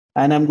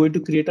 And I'm going to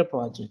create a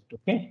project.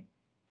 Okay.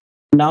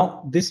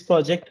 Now this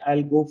project,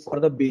 I'll go for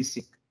the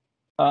basic.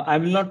 I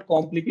will not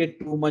complicate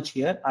too much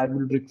here. I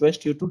will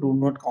request you to do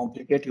not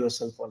complicate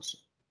yourself also.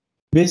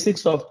 Basic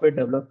software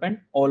development,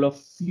 all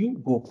of you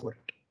go for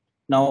it.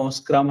 Now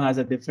Scrum has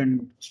a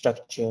different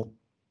structure.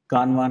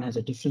 Kanban has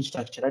a different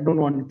structure. I don't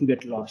want you to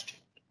get lost.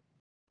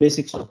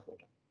 Basic software.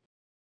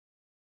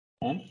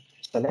 And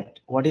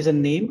select what is a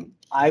name.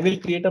 I will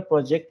create a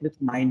project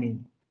with my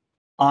name.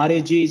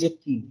 RAJ is a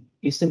key.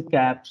 It's in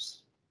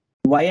caps.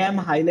 Why I'm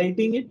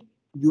highlighting it?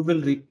 You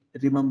will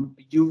remember.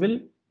 You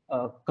will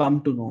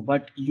come to know.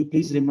 But you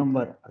please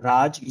remember,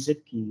 Raj is a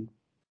key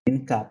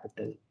in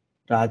capital.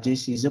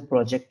 Rajesh is a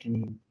project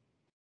name,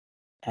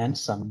 and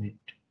submit.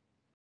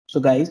 So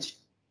guys,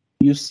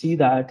 you see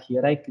that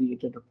here I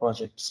created a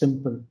project.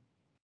 Simple.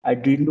 I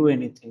didn't do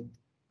anything.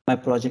 My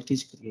project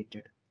is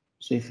created.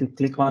 So if you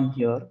click on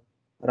here,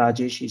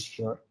 Rajesh is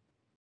here,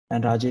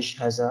 and Rajesh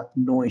has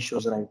no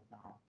issues right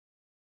now.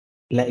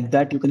 Like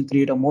that, you can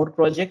create a more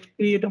project,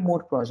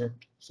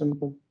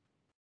 Simple.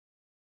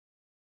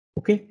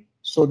 Okay,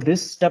 so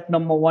this step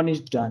number 1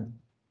 is done.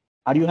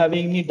 Are you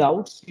having any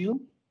doubts here?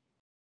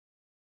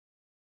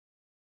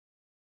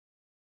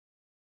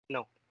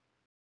 No.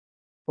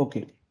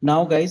 Okay,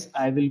 now guys,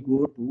 I will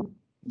go to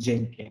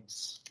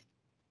Jenkins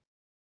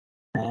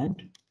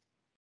and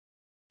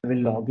I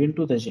will log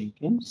into the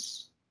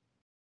Jenkins.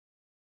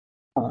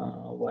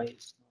 Why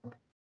is not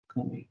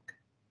coming?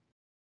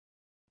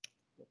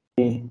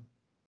 Okay.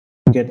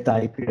 Get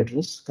the IP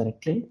address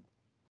correctly.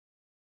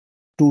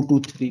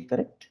 223,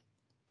 correct?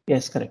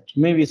 Yes, correct.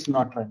 Maybe it's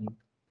not running.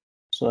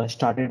 So I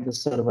started the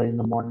server in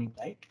the morning,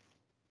 right?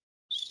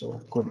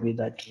 So could be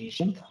that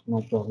reason.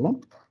 No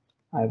problem.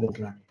 I will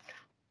run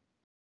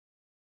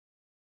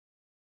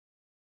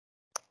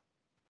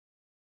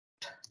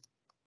it.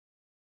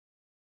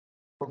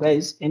 So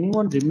guys,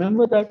 anyone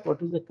remember that?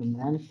 What is the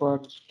command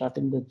for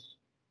starting the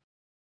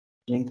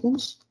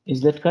Jenkins?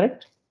 Is that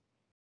correct?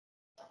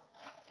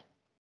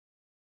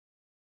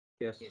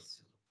 Yes.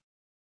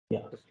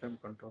 Yeah. System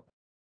control.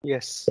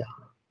 Yes.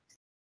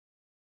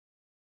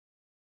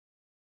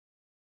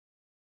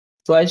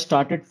 So I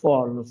started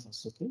for all of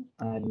us. Okay,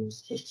 I'll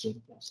use the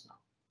Jenkins now.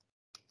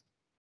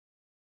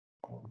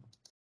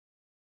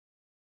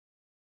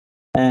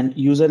 And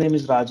username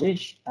is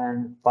Rajesh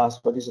and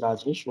password is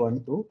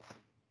Rajesh12.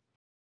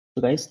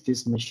 So guys,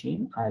 this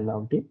machine I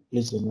logged in.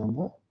 Please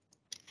remember,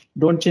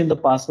 don't change the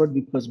password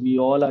because we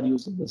all are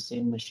using the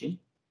same machine.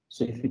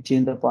 So if you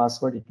change the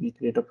password, it will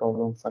create a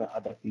problem for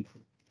other people.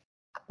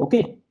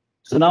 Okay.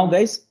 So now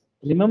guys,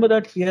 remember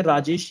that here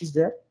Rajesh is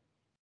there.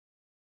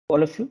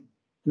 All of you.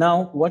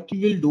 Now what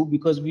you will do,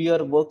 because we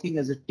are working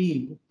as a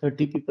team,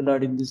 30 people are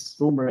in this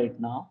room right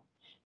now.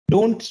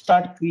 Don't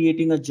start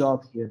creating a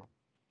job here.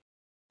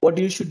 What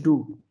you should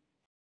do?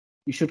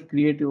 You should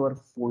create your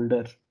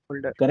folder.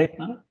 Correct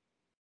now?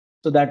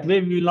 So that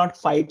way we will not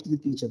fight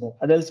with each other.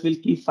 Else we'll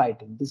keep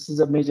fighting. This is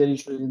a major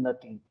issue in the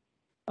team.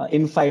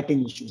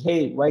 Infighting issues.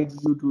 Hey, why did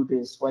you do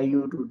this? Why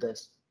you do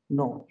this?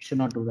 No, you should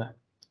not do that.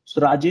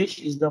 So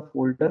Rajesh is the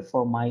folder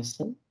for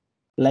myself.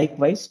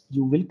 Likewise,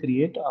 you will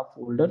create a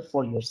folder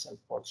for yourself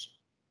also.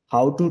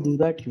 How to do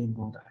that? You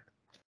know that.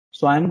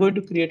 So I'm going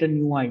to create a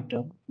new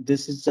item.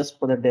 This is just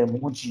for the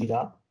demo,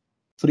 Jira,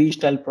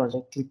 freestyle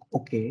project. Click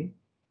OK.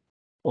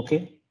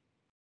 Okay.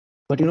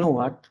 But you know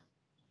what?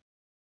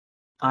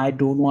 I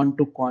don't want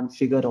to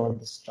configure all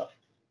this stuff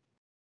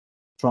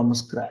from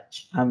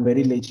scratch. I'm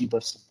very lazy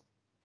person.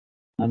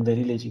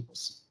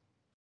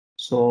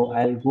 So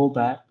I'll go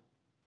back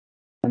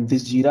and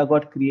this Jira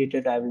got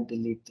created. I will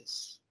delete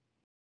this.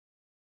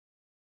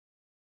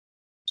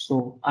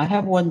 So I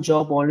have one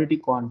job already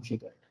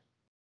configured.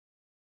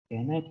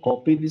 Can I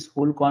copy this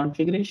whole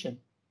configuration?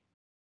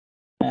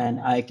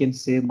 And I can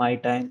save my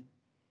time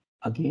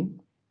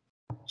again.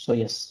 So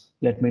yes,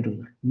 let me do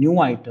that. New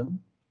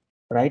item,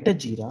 write a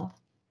Jira,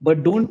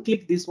 but don't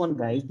click this one,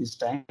 guys. This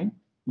time,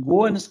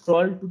 go and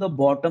scroll to the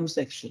bottom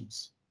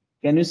sections.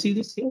 Can you see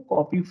this here?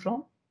 Copy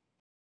from.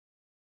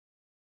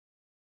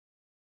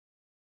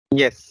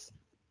 Yes.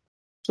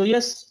 So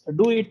yes,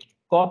 do it,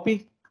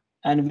 copy,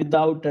 and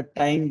without a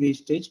time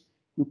wastage,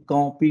 you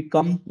copy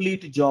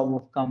complete job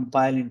of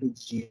compile into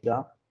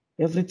Jira.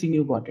 Everything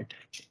you got it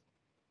actually.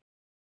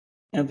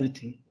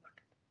 Everything.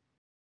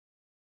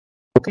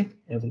 Okay,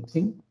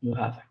 everything you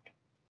have it.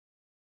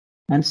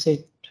 And save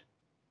it.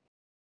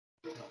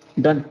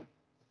 Done.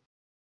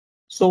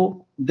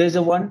 So there's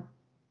a one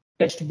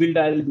test build.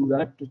 I will do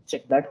that to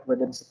check that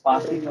whether it's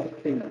passing or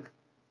failing.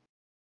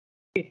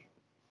 Okay.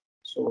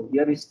 So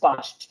here is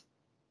passed.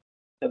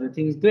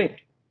 Everything is great.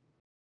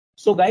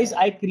 So guys,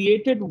 I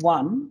created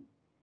one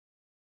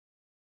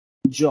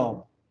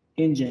job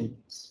in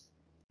Jenkins.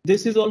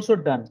 This is also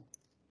done,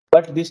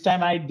 but this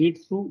time I did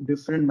through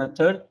different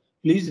method.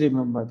 Please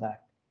remember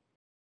that.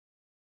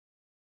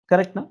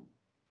 Correct now?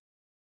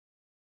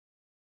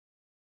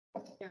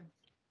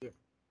 Yeah.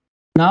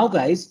 Now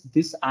guys,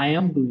 this I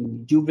am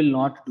doing. You will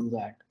not do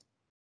that.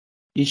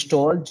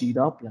 Install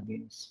Jira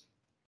plugins.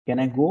 Can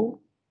I go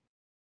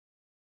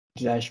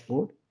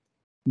dashboard,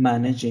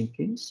 manage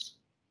Jenkins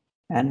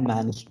and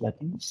manage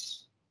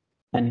plugins?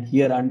 And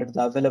here under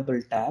the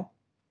available tab,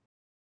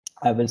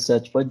 I will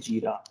search for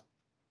Jira.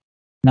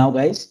 Now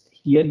guys,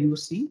 here you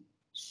see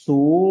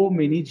so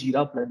many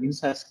Jira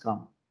plugins has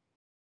come.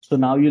 So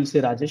now you'll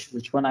say, Rajesh,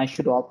 which one I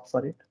should opt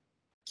for it?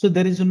 So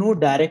there is no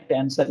direct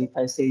answer if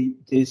I say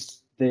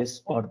this,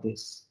 this, or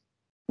this.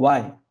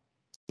 Why?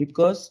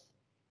 Because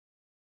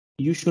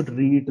you should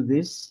read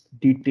this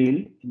detail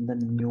in the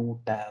new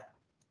tab.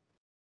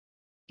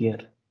 Here,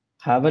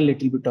 have a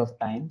little bit of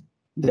time.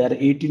 There are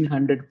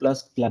 1800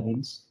 plus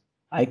plugins.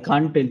 I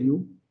can't tell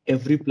you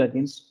every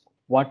plugins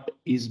what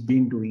is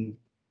being doing.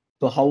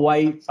 So how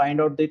I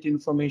find out that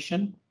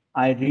information?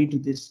 I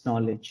read this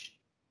knowledge,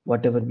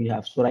 whatever we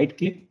have. So right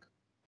click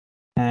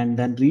and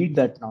then read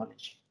that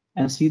knowledge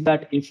and see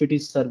that if it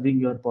is serving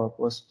your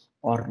purpose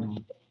or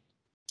not.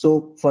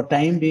 So for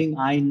time being,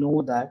 I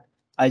know that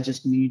I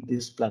just need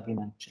this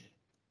plugin actually,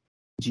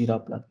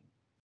 Jira plugin.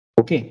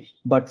 Okay,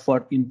 but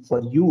for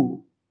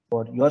you,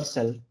 for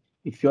yourself,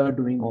 if you are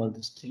doing all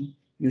this thing,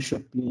 you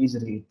should please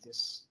read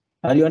this.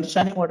 Are you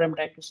understanding what I'm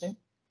trying to say?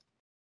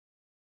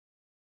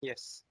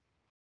 Yes.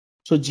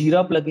 So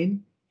Jira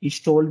plugin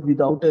installed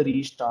without a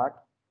restart.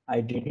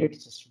 I did it.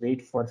 Just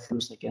wait for a few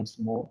seconds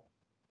more.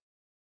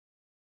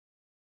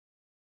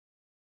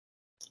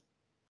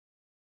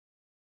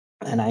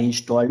 and I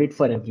installed it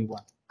for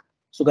everyone.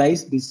 So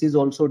guys, this is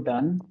also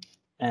done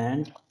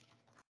and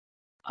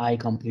I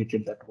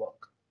completed that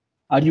work.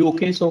 Are you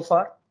okay so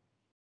far?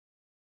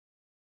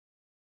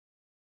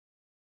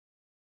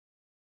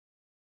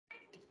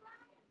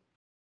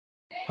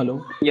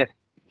 Hello? Yes.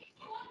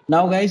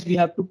 Now guys, we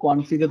have to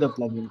configure the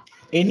plugin.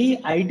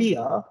 Any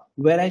idea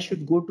where I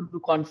should go to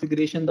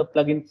configuration the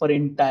plugin for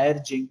entire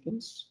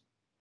Jenkins?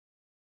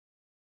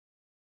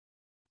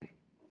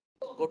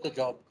 Go to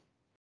job.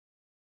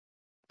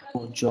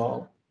 Oh,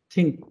 job.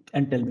 Think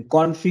and tell me.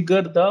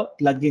 Configure the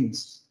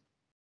plugins.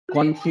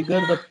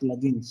 Configure the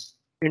plugins.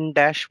 In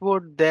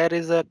dashboard, there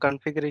is a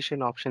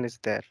configuration option is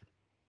there.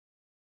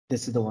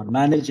 This is the one.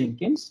 Manage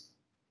Jenkins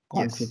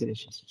Yes.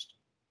 configuration system.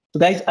 So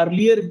guys,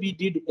 earlier we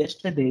did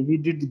yesterday, we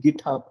did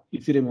GitHub,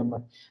 if you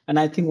remember. And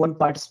I think one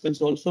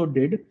participant also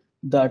did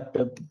that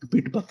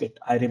Bitbucket.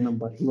 I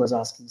remember he was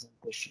asking some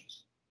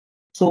questions.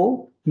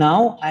 So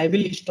now I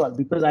will install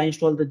because I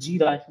installed the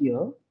Jira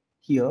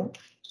here.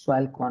 So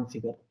I'll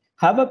configure.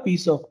 Have a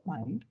peace of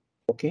mind,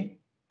 okay,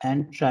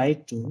 and try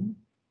to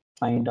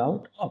find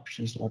out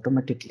options.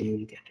 Automatically you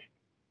will get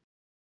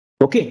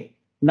it. Okay.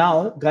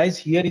 Now, guys,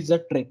 here is a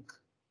trick.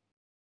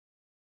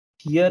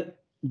 Here,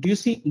 do you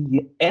see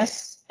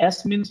S?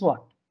 S means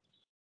what?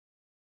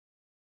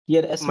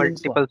 Here S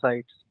means Multiple what?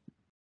 sites.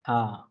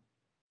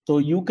 So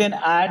you can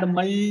add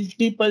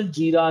multiple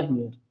Jira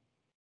here.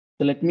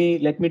 So let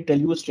me tell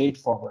you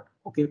straightforward.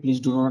 Okay,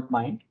 please do not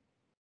mind.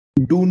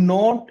 Do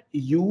not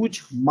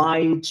use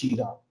my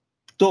Jira.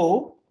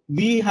 So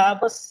we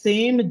have a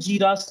same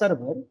Jira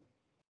server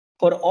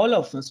for all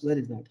of us. Where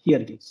is that? Here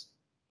it is.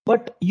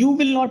 But you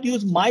will not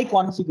use my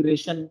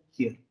configuration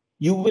here.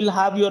 You will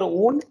have your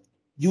own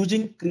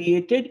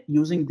created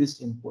using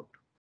this input.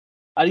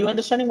 Are you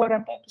understanding what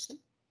I'm trying to say?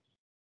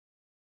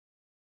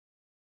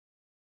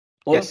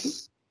 All of you?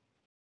 Yes.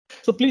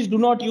 So please do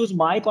not use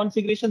my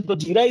configuration. The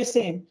Jira is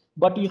same,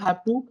 but you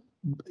have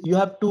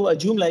to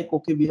assume like,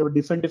 okay, we have a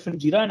different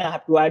Jira and I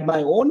have to add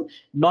my own,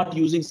 not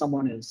using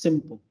someone else.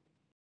 Simple.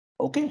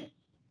 Okay.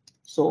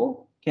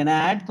 So can I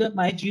add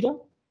my Jira?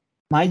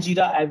 My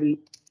Jira, I will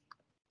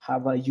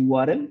have a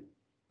URL.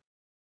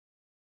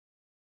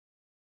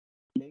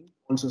 Link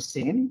also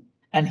same.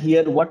 And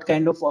here, what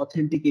kind of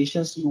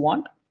authentications you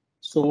want?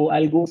 So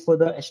I'll go for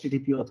the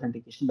HTTP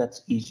authentication.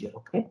 That's easier.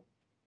 Okay.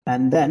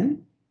 And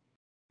then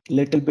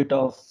little bit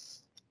of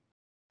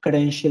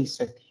credential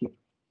set here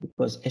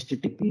because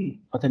HTTP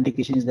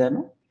authentication is there,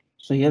 no?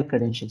 So here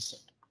credential set.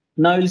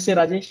 Now you'll say,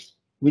 Rajesh,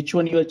 which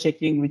one you are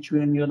checking, which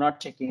one you're not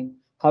checking.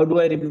 How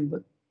do I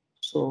remember?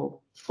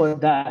 So for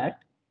that,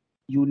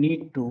 you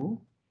need to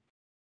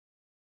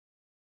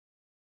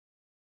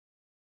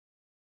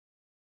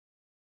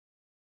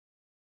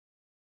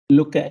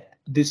look at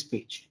this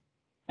page.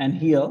 And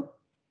here,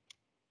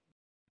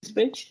 this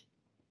page,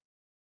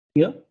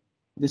 here,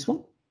 this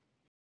one.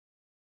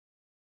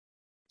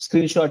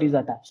 Screenshot is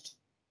attached.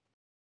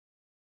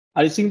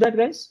 Are you seeing that,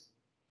 guys?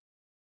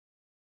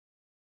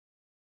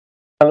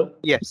 Hello?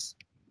 Yes.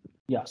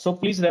 Yeah, so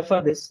please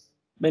refer this.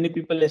 Many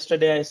people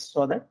yesterday I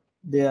saw that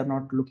they are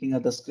not looking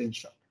at the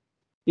screenshot.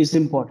 It's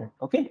important,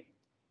 okay?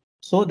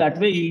 So that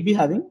way you'll be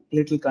having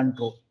little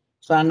control.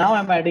 So now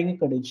I'm adding a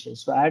credential.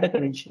 So add a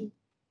credential.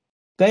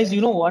 Guys,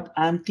 you know what?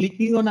 I'm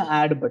clicking on an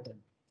add button,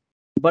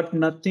 but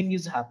nothing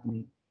is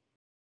happening.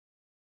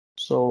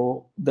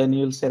 So then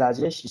you'll say,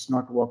 Rajesh, it's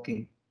not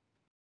working.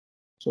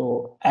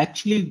 So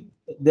actually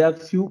there are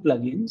few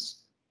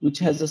plugins which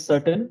has a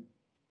certain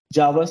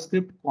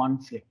JavaScript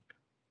conflict.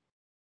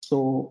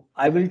 So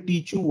I will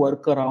teach you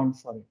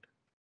workaround for it.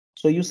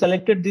 So you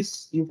selected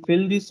this, you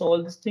fill this,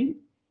 all this thing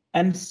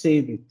and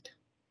save it.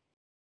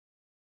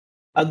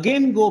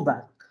 Again, go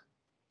back.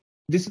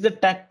 This is the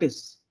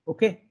tactics.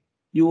 Okay.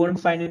 You won't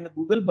find in the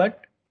Google,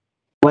 but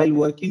while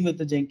working with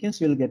the Jenkins,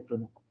 you'll get to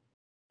know.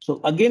 So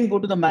again, go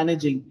to the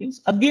manage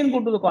Jenkins, again, go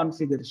to the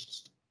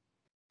configuration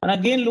and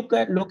again,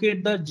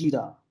 locate the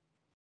Jira.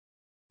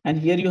 And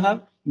here you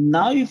have,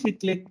 now if you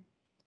click,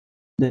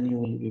 then you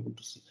will be able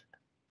to see that.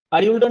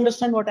 Are you able to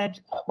understand what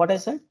I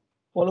said?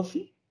 All of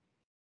you?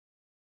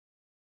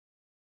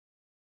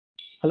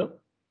 Hello?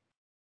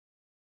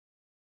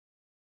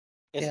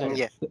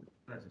 Yes.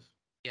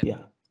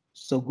 Yeah.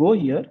 So go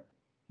here,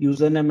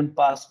 username and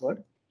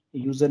password.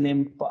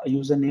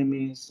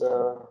 Username is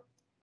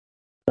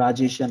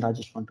Rajesh and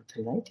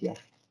Rajesh123, right? Yeah,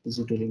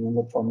 easy to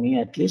remember for me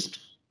at least.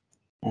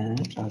 And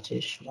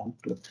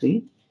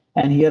Rajesh123.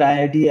 And here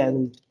ID I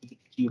will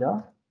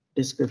Jira,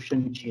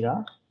 description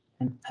Jira,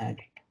 and add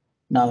it.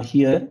 Now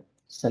here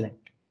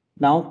select.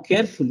 Now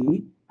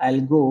carefully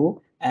I'll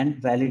go and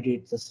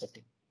validate the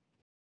setting.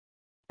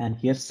 And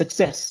here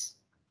success.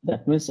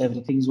 That means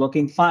everything is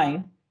working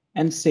fine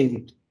and save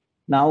it.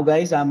 Now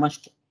guys, I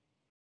must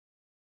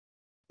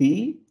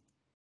be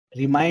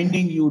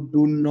reminding you,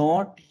 do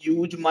not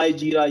use my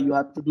Jira. You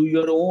have to do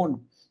your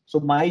own. So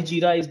my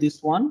Jira is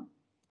this one.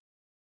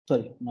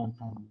 Sorry, not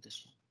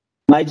this one.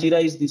 My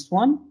Jira is this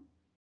one.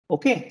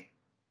 Okay.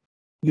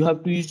 You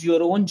have to use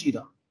your own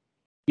Jira.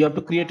 You have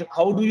to create.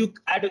 How do you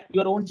add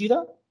your own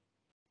Jira?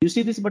 You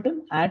see this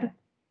button, add.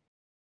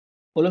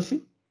 All of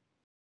you?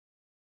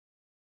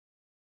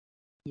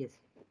 Yes.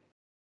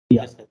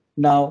 Yeah.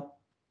 Now,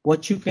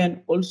 what you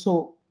can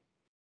also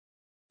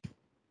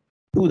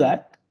do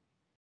that.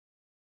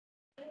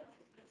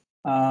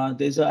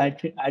 There's a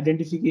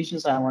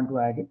identifications I want to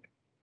add it,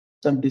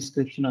 some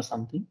description or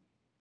something,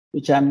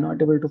 which I'm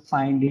not able to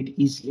find it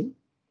easily,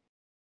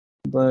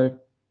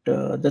 but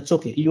that's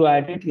okay. You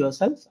add it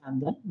yourself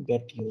and then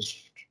get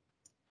used.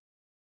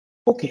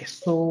 Okay,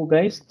 so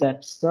guys,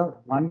 that's the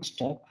one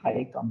step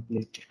I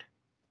completed,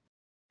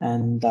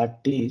 and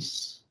that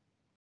is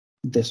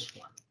this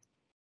one.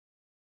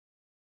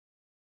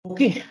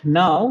 Okay,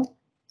 now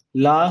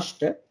last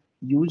step,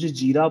 use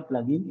Jira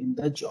plugin in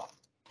the job.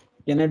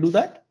 Can I do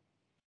that?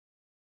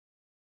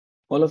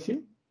 All of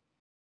you?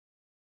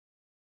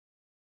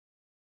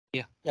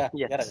 Yeah.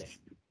 Yes.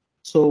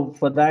 So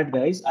for that,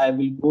 guys, I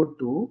will go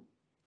to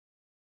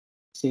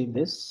save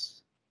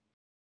this,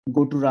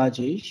 go to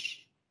Rajesh,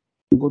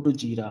 go to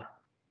Jira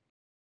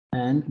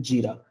and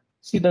Jira.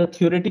 See, the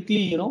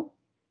theoretically,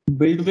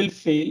 build will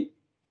fail,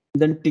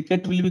 then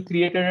ticket will be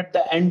created at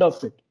the end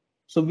of it.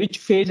 So which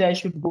phase I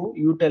should go?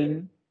 You tell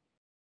me.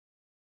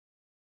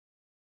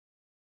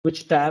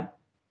 Which tab?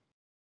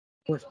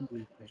 Post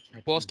build.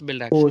 Post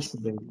build action.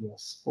 Post build,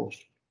 yes,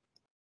 post.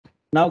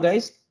 Now,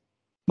 guys,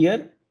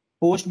 here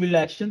post build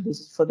action.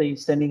 This is for the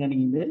sending an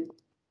email.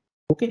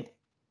 Okay.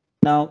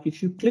 Now,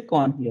 if you click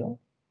on here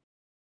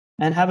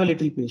and have a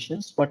little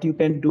patience, what you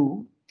can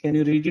do? Can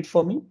you read it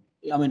for me?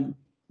 I mean,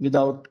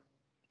 without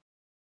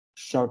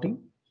shouting.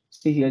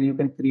 See here, you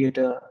can create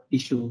a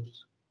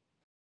issues.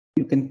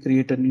 You can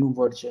create a new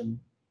version.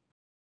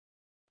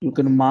 You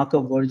can mark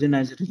a version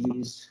as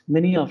release.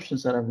 Many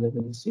options are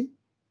available. You see,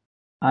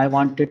 I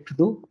wanted to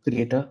do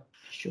create a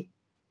issue.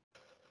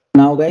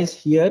 Now, guys,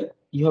 here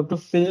you have to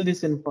fill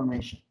this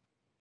information.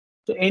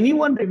 So,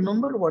 anyone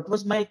remember what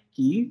was my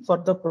key for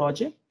the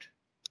project?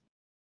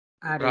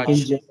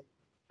 Raj.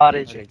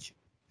 RH.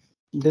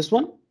 This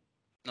one?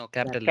 No,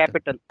 capital.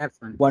 Capital.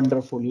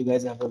 Wonderful. You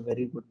guys have a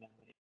very good memory.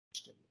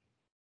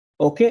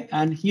 Okay,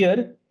 and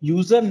here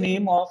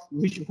username of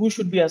who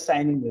should be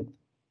assigning with.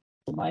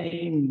 So my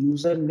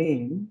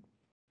username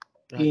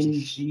in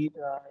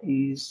Jira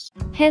is.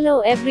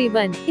 Hello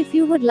everyone. If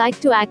you would like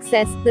to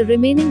access the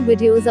remaining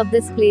videos of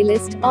this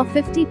playlist of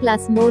 50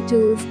 plus more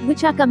tools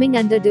which are coming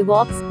under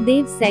DevOps,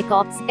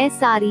 DevSecOps,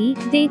 SRE,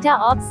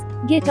 DataOps,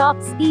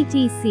 GitOps,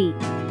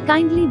 etc.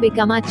 Kindly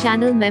become our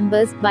channel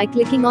members by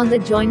clicking on the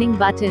joining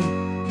button.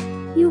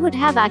 You would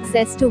have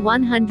access to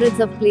hundreds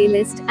of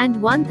playlists and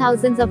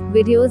 1000s of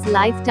videos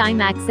lifetime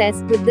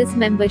access with this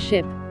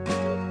membership.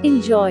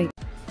 Enjoy.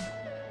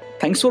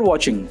 Thanks for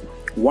watching.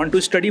 Want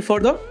to study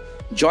further?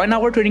 Join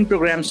our training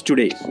programs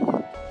today.